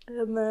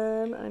 And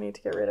then I need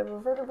to get rid of a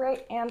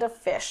vertebrate and a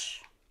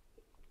fish.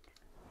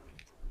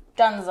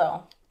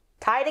 Dunzo.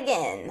 Tied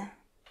again.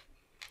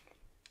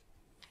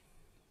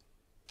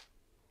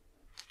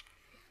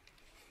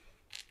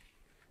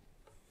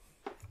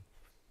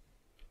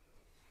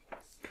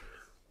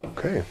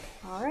 Okay.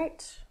 All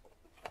right.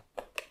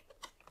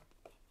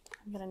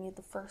 I'm going to need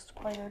the first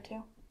plate or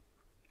two.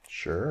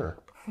 Sure.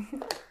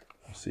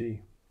 We'll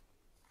see.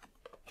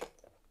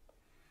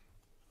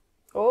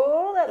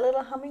 Oh, that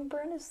little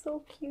hummingbird is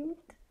so cute.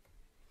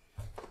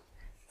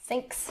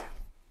 Thanks.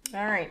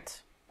 All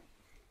right.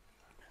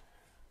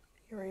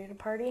 You ready to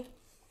party?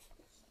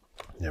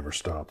 Never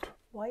stopped.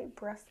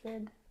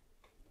 White-breasted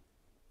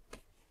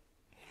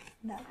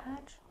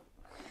nuthatch.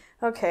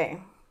 Okay.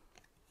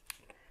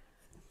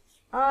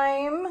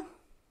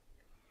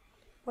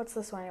 What's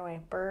this one anyway?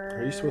 Birds.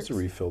 Are you supposed to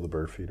refill the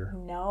bird feeder?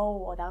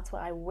 No, that's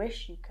what I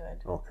wish you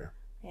could. Okay.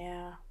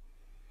 Yeah.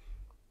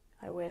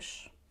 I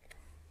wish.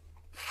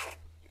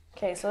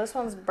 Okay, so this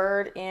one's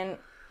bird in...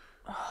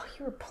 Oh,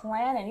 you were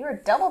planning. You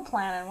were double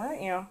planning,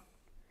 weren't you?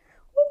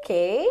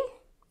 Okay.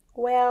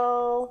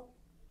 Well...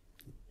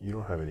 You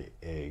don't have any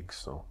eggs,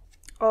 so...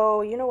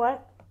 Oh, you know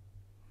what?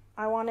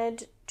 I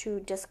wanted to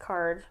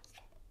discard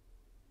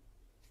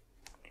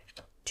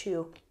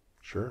 2.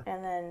 Sure.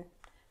 And then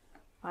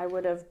I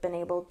would have been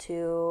able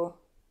to,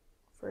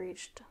 for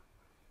each...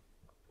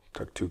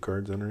 Tuck 2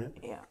 cards under it?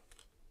 Yeah.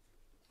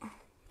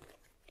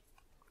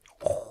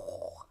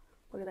 Oh,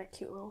 look at that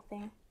cute little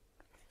thing.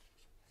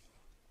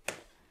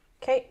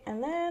 Okay,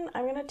 and then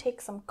I'm going to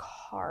take some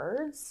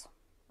cards.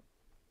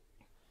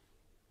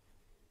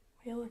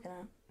 What are you looking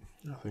at?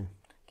 Nothing.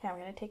 Okay, I'm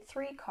going to take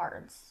 3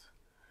 cards.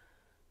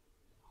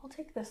 I'll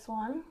take this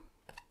one.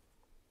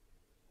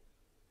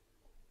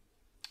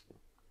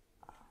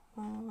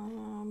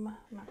 I'm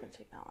not going to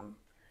take that one.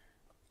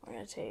 I'm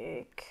going to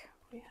take,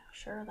 yeah,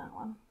 sure, that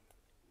one.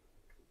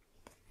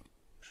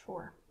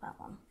 Sure, that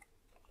one.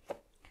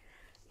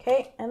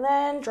 Okay, and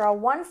then draw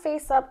 1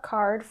 face-up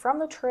card from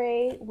the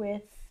tray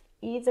with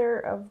either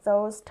of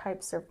those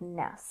types of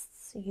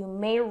nests. You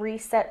may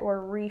reset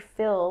or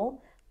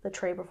refill the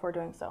tray before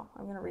doing so.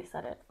 I'm going to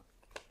reset it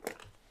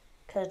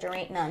because there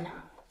ain't none.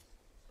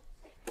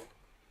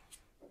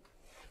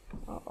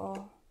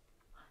 Uh-oh.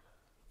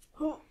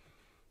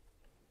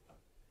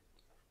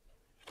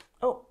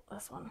 Oh,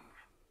 this one.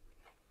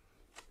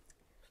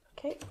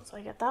 Okay, so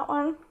I get that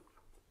one.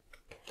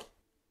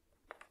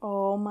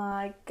 Oh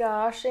my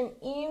gosh, an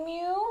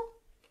emu.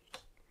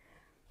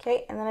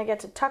 Okay, and then I get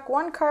to tuck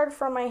 1 card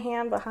from my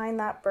hand behind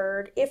that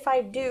bird. If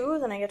I do,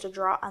 then I get to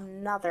draw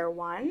another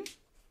one.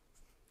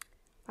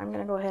 I'm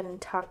gonna go ahead and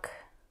tuck.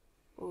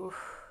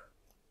 Oof.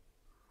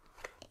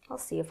 I'll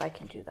see if I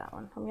can do that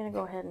one. I'm gonna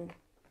go ahead and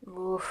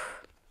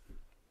oof.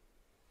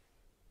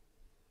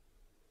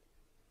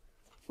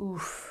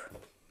 Oof.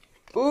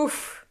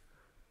 Oof.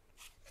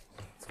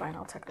 It's fine,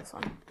 I'll tuck this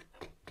one.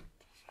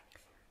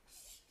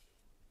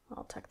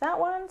 I'll tuck that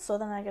one, so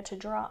then I get to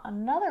draw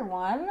another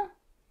one.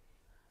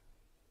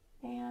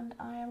 And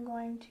I am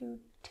going to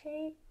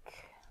take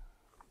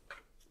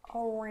a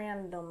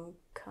random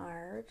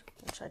card,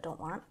 which I don't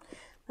want.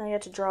 Then I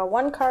get to draw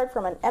 1 card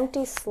from an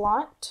empty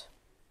slot.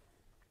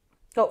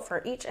 Oh,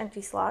 for each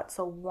empty slot,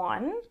 so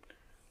 1.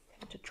 I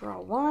get to draw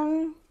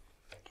 1.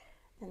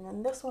 And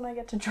then this one I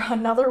get to draw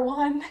another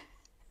one.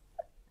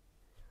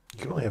 You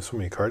can only have so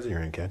many cards in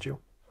your hand, can't you?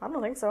 I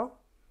don't think so.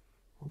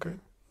 Okay.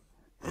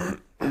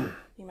 Can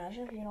you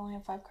imagine if you could only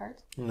have 5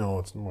 cards? No,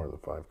 it's more than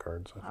 5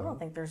 cards. I don't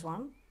think there's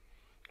one.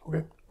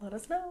 Okay. Let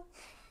us know.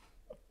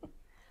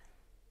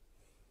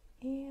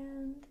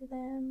 And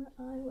then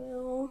I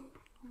will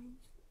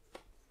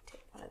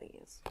take one of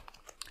these.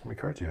 How many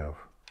cards do you have?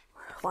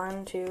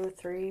 1, 2,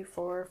 3,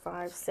 4,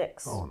 5,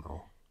 6. Oh,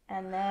 no.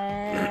 And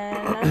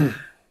then...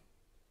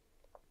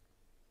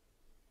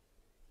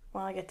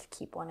 well, I get to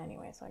keep 1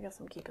 anyway, so I guess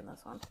I'm keeping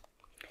this one.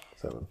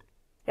 7.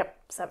 Yep,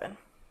 7.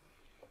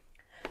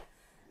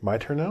 My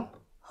turn now?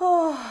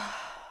 Oh,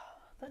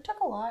 that took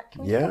a lot.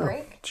 Can we take a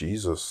break?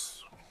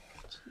 Jesus.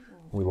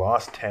 We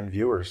lost 10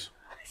 viewers.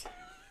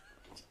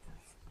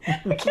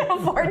 We can't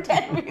afford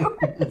 10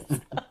 viewers.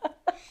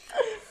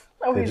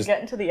 Nobody's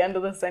getting to the end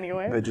of this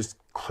anyway. They just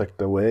clicked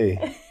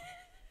away.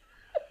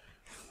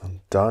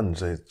 I'm done.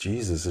 Say,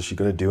 Jesus, is she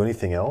going to do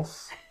anything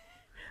else?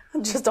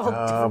 Just all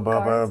different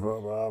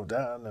cards.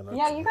 Done.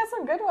 Yeah, you got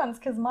some good ones,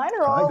 because mine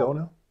are all... Can I go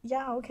now?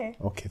 Yeah, okay.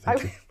 Okay,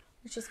 thank you. I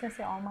was just going to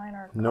say all mine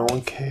are cards. No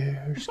one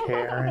cares,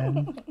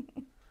 Karen.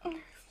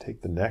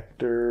 Take the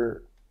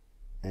nectar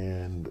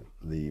and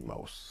the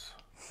mouse.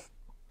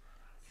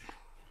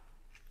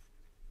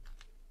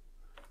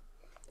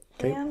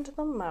 Okay. And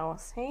the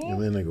mouse, hey?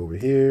 And then I go over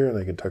here and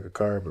I can tuck a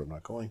card, but I'm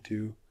not going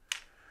to.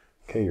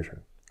 Okay, your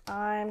turn.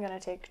 I'm going to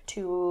take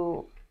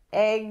 2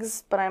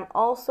 eggs, but I'm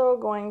also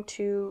going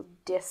to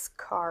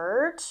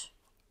discard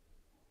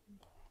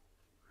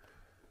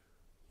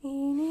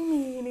Eeny,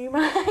 meeny,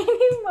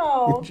 miny,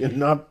 moe. Did you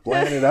not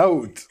plan it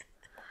out?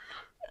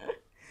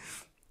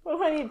 What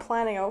do I need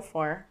planning out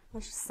for?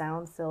 That just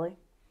sounds silly.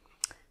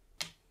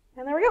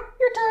 And there we go.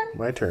 Your turn.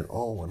 My turn.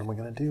 Oh, what am I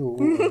going to do?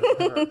 Oh,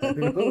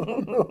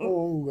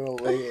 I'm going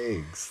to lay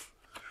eggs.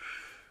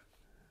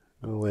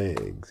 I'm going to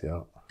lay eggs,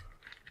 yeah.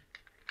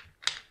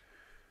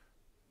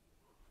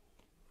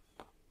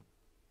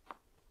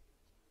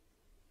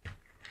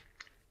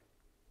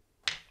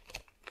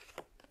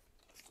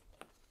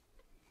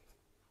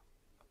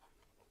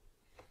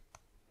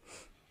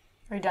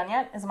 Are you done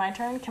yet? Is it my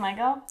turn? Can I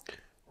go?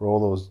 Roll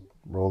those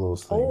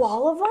things. Oh,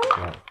 all of them?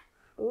 Yeah.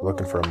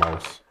 Looking for a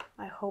mouse.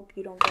 I hope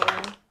you don't get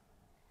any.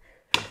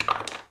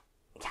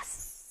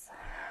 Yes.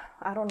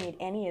 I don't need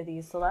any of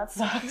these, so that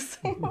sucks.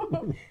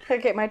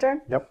 Okay, my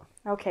turn? Yep.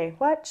 Okay,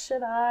 what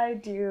should I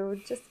do?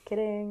 Just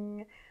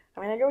kidding.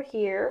 I'm going to go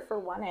here for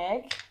 1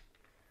 egg.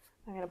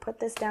 I'm going to put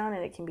this down,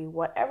 and it can be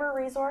whatever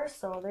resource.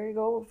 So there you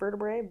go,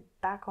 vertebrae,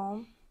 back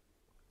home.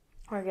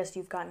 Or I guess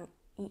you've gotten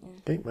eaten.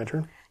 Okay, my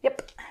turn.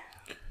 Yep.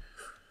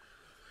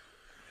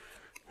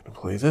 I'm going to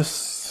play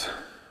this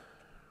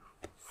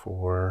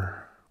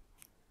for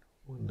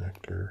 1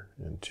 nectar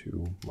and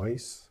 2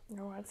 mice.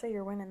 No, I'd say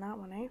you're winning that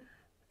one, eh?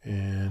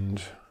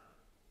 And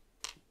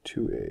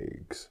 2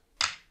 eggs.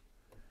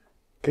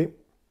 Okay.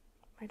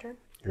 My turn?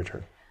 Your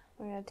turn.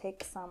 I'm going to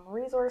take some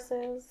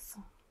resources.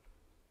 I'm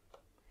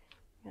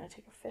going to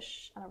take a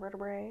fish and a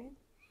vertebrae.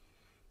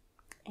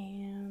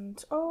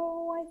 And,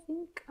 oh, I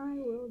think I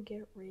will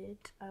get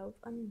rid of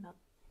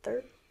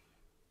another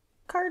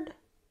card.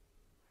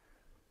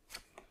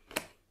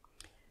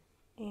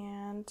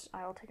 And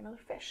I will take another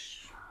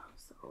fish.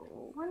 So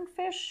 1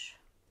 fish,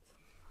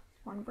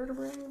 1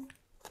 vertebrae,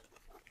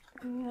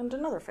 and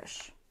another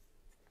fish.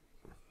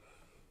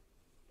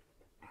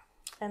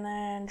 And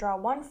then draw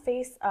 1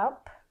 face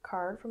up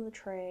card from the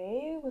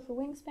tray with a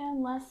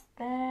wingspan less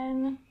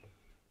than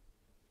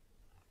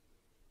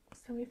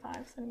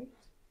 75 centimeters.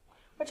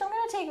 Which I'm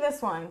going to take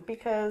this one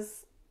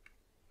because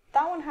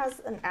that one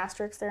has an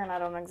asterisk there and I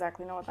don't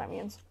exactly know what that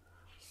means.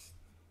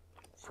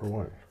 For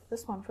what?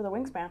 This one for the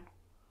wingspan.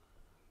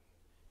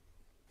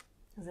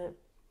 Is it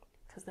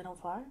because they don't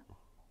fly?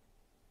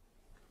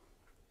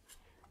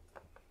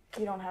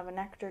 You don't have a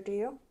nectar, do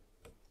you?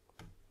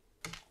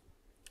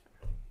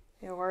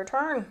 Your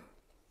turn.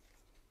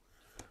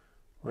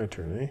 My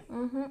turn, eh?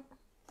 Mm-hmm.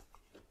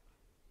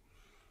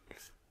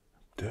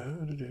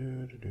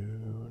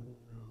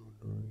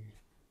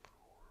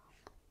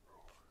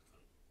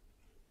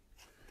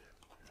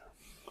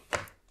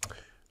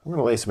 I'm going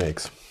to lay some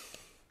eggs.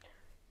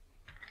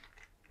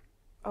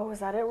 Oh, is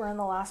that it? We're in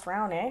the last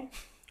round, eh?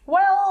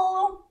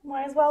 Well,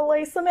 might as well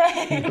lay some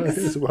eggs. Might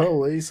as well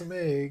lay some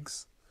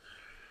eggs.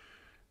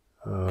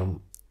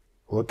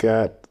 Look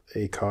at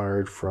a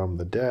card from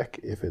the deck.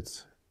 If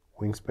its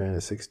wingspan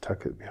is 6,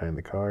 tuck it behind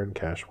the card and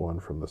cash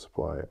 1 from the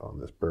supply on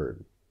this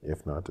bird.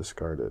 If not,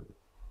 discard it.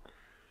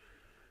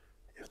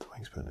 If the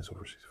wingspan is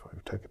over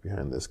 65, tuck it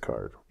behind this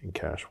card and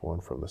cash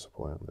 1 from the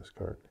supply on this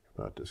card. If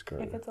not,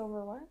 discard it. If it's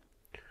over what?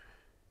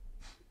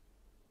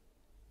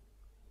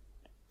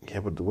 Yeah,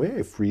 but the way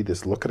I read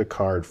this, look at a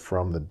card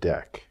from the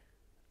deck.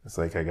 It's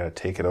like I got to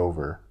take it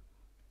over,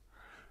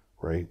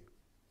 right?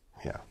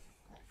 Yeah.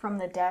 From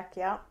the deck,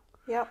 yeah.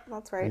 Yep,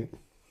 that's right.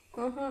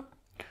 Mm-hmm.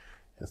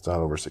 It's not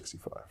over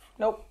 65.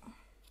 Nope.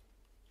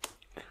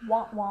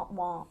 Womp, womp,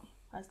 womp,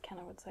 as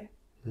Kenna would say.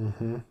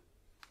 Mm-hmm.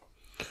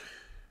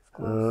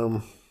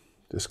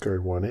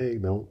 Discard 1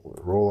 egg. No,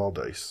 roll all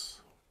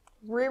dice.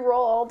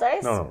 Re-roll all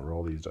dice? No,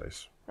 roll these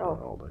dice. Oh. Roll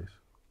all dice.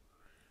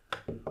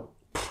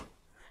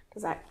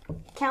 Does that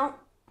count?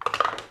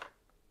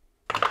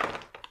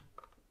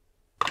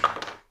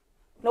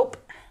 Nope.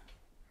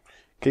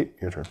 Okay,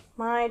 your turn.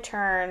 My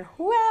turn.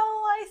 Well,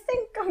 I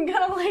think I'm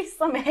gonna lay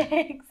some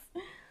eggs.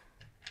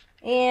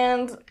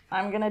 And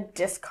I'm gonna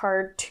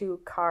discard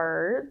 2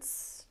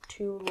 cards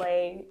to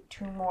lay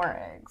 2 more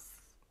eggs.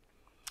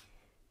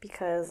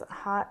 Because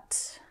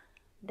hot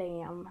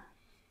damn.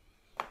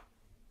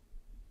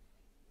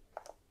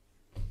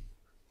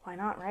 Why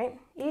not, right?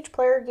 Each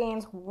player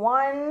gains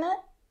 1.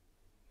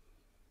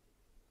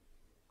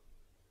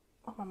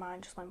 Oh, my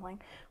mind just went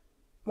blank.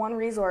 1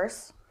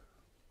 resource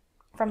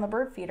from the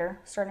bird feeder,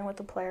 starting with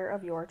the player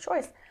of your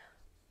choice.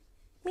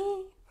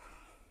 Me.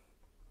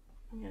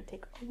 I'm going to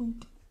take a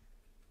wheat.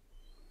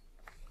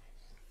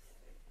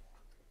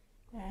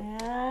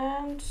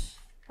 And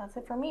that's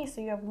it for me.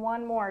 So you have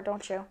 1 more,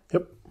 don't you?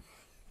 Yep. I'm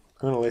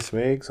going to lay some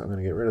eggs. I'm going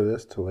to get rid of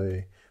this to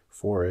lay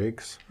 4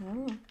 eggs.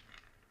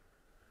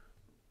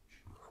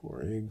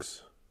 4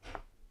 eggs.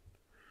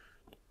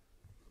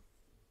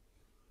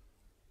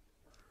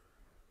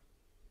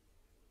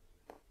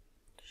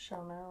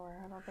 Show me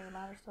where I don't think it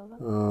matters, does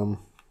it?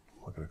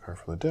 Look at a card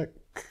from the deck.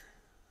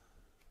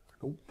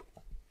 Nope.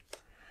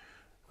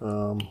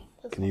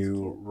 Can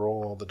you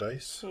roll all the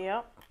dice?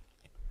 Yep.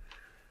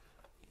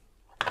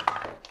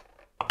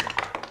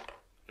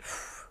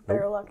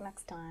 Better luck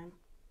next time.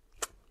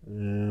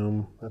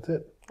 That's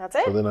it. That's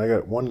it? So then I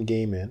got 1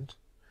 game end.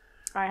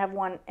 I have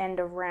 1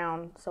 end of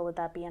round. So would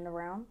that be end of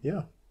round?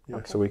 Yeah. Yeah,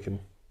 Okay. so we can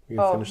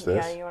finish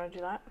this. Yeah, you want to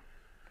do that?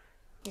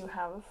 You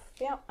have,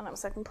 yeah, and I'm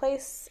second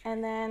place.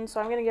 And then, so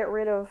I'm going to get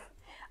rid of,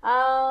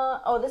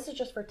 this is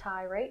just for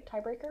tie, right?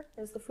 Tiebreaker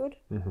is the food.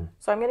 Mm-hmm.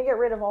 So I'm going to get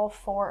rid of all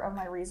 4 of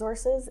my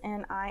resources,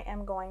 and I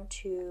am going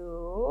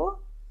to,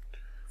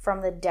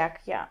 from the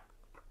deck, yeah.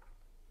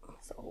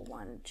 So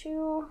 1,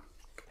 2,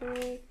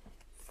 3,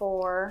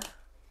 4.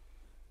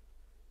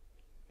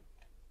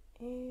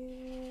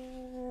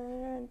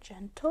 And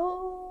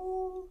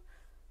gentle.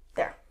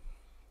 There.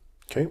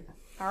 Okay.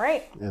 All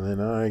right. And then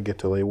I get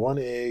to lay 1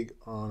 egg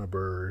on a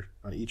bird,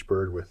 on each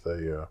bird with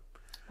a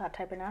That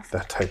type of nest.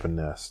 that type of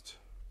nest.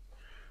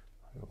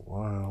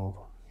 Wild.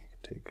 You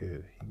can take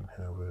it. You can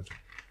have it.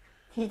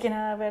 He can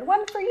have it.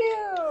 1 for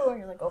you.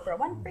 You're like, Oprah,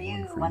 1 for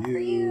you. 1 for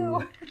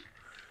you.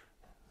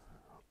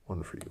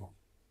 1 for you.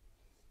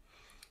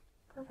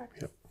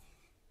 Perfect. Yep.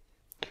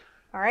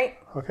 All right.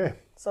 Okay.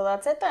 So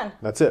that's it then.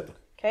 That's it.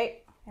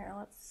 Okay. Here,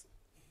 let's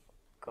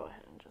go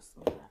ahead and just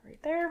leave that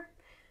right there.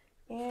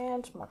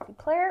 And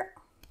multiplayer.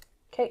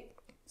 Okay.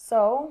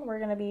 So we're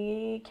going to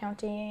be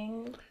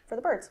counting for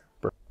the birds.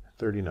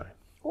 39.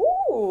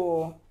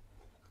 Ooh.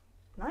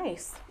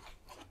 Nice.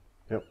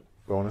 Yep.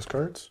 Bonus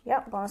cards.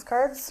 Yep. Bonus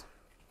cards.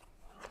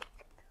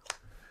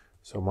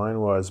 So mine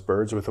was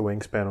birds with a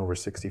wingspan over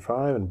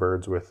 65 and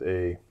birds with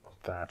a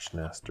thatch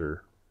nest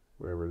or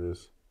whatever it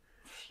is.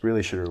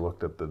 Really should have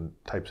looked up the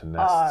types of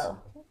nests.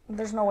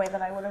 There's no way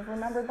that I would have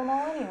remembered them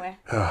all anyway.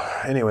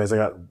 Anyways, I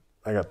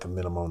got the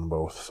minimum on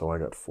both, so I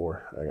got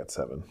 4. I got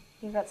 7.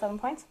 You got 7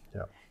 points?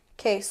 Yeah.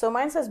 Okay, so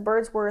mine says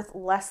birds worth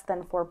less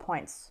than 4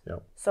 points.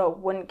 Yep. So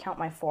wouldn't count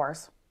my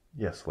 4s.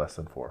 Yes, less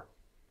than 4.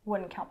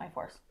 Wouldn't count my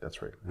 4s.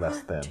 That's right.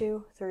 Less than.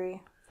 2,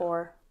 3,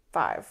 4,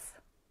 5.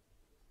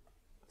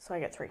 So I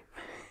get 3.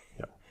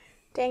 Yep.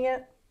 Dang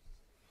it.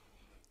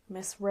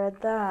 Misread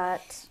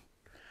that.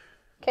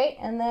 Okay,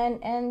 and then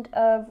end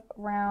of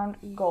round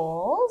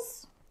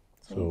goals.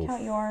 So you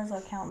count yours,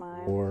 I'll count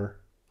mine. 4,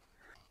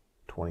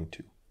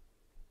 22.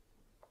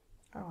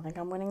 I don't think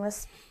I'm winning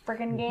this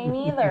freaking game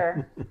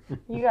either.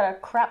 You got a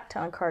crap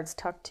ton of cards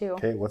tucked too.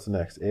 Okay, what's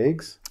next?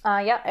 Eggs?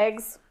 Yeah,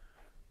 eggs.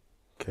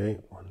 Okay,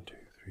 1, 2,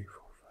 3, 4,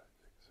 5,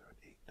 6, 7,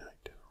 8, 9,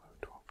 10, 11,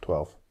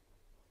 12.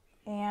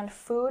 And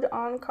food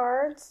on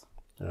cards.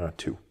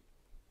 2.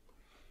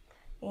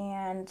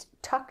 And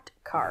tucked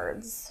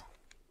cards.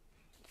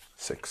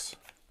 6.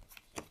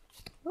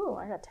 Ooh,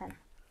 I got 10.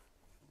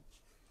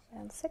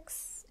 And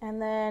 6.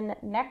 And then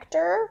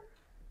nectar.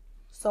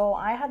 So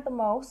I had the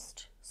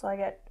most. So I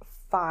get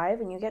 5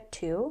 and you get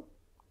 2.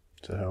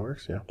 Is that how it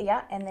works? Yeah.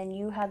 Yeah, and then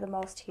you had the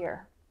most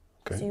here.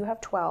 Okay. So you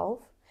have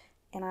 12.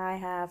 And I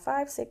have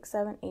 5, 6,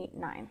 7, 8,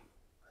 9.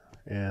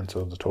 And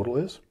so the total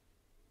is?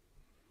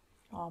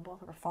 Oh,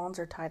 both of our phones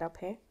are tied up,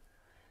 hey?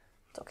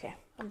 It's okay.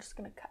 I'm just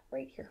going to cut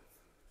right here.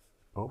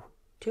 Oh.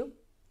 2,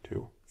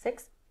 2,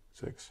 6,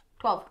 6,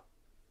 12.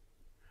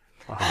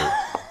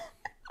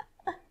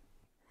 100.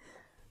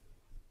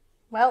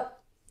 Well,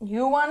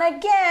 you won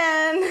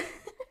again.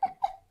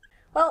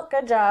 Well,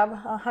 good job.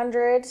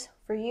 100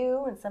 for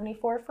you and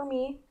 74 for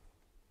me.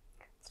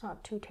 It's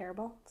not too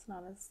terrible. It's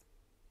not as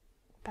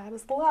bad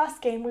as the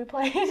last game we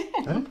played.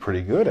 That's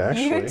pretty good,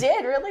 actually. You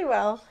did really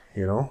well.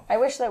 You know? I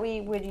wish that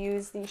we would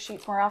use these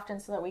sheets more often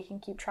so that we can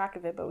keep track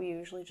of it, but we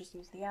usually just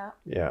use the app.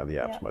 Yeah, the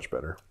app's much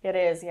better. It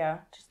is, yeah.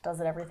 Just does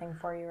it everything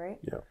for you, right?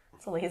 Yeah.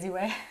 It's a lazy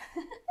way.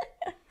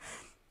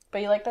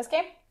 But you like this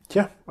game?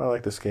 Yeah, I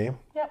like this game.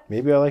 Yep.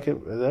 Maybe I like it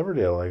as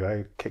Everdale. Like,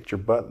 I kicked your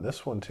butt in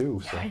this one,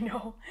 too. So. I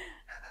know.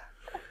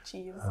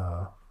 Jeez.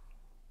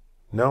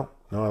 No,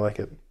 I like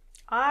it.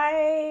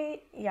 I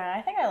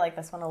think I like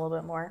this one a little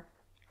bit more.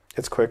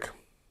 It's quick.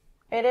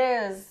 It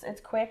is. It's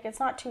quick. It's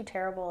not too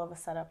terrible of a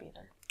setup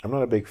either. I'm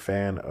not a big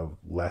fan of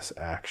less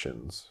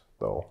actions,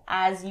 though.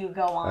 As you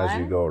go on. As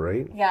you go,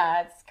 right?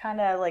 Yeah, it's kind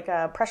of like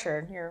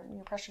pressured. You're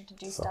pressured to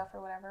do stuff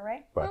or whatever,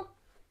 right? But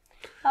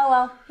Oh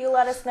well, you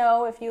let us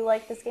know if you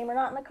like this game or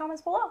not in the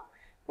comments below.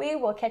 We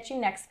will catch you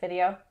next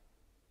video.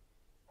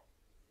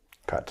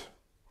 cut.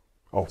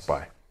 Oh,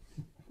 bye.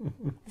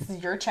 This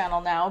is your channel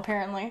now,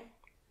 apparently.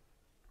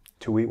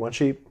 2 wheat, 1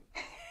 sheep.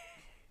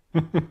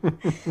 All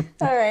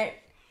right.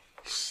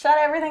 Shut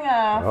everything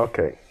off.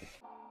 Okay.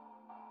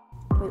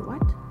 Wait,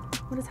 what?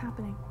 What is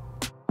happening?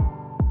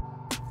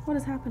 What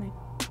is happening?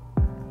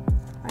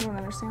 I don't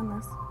understand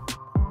this.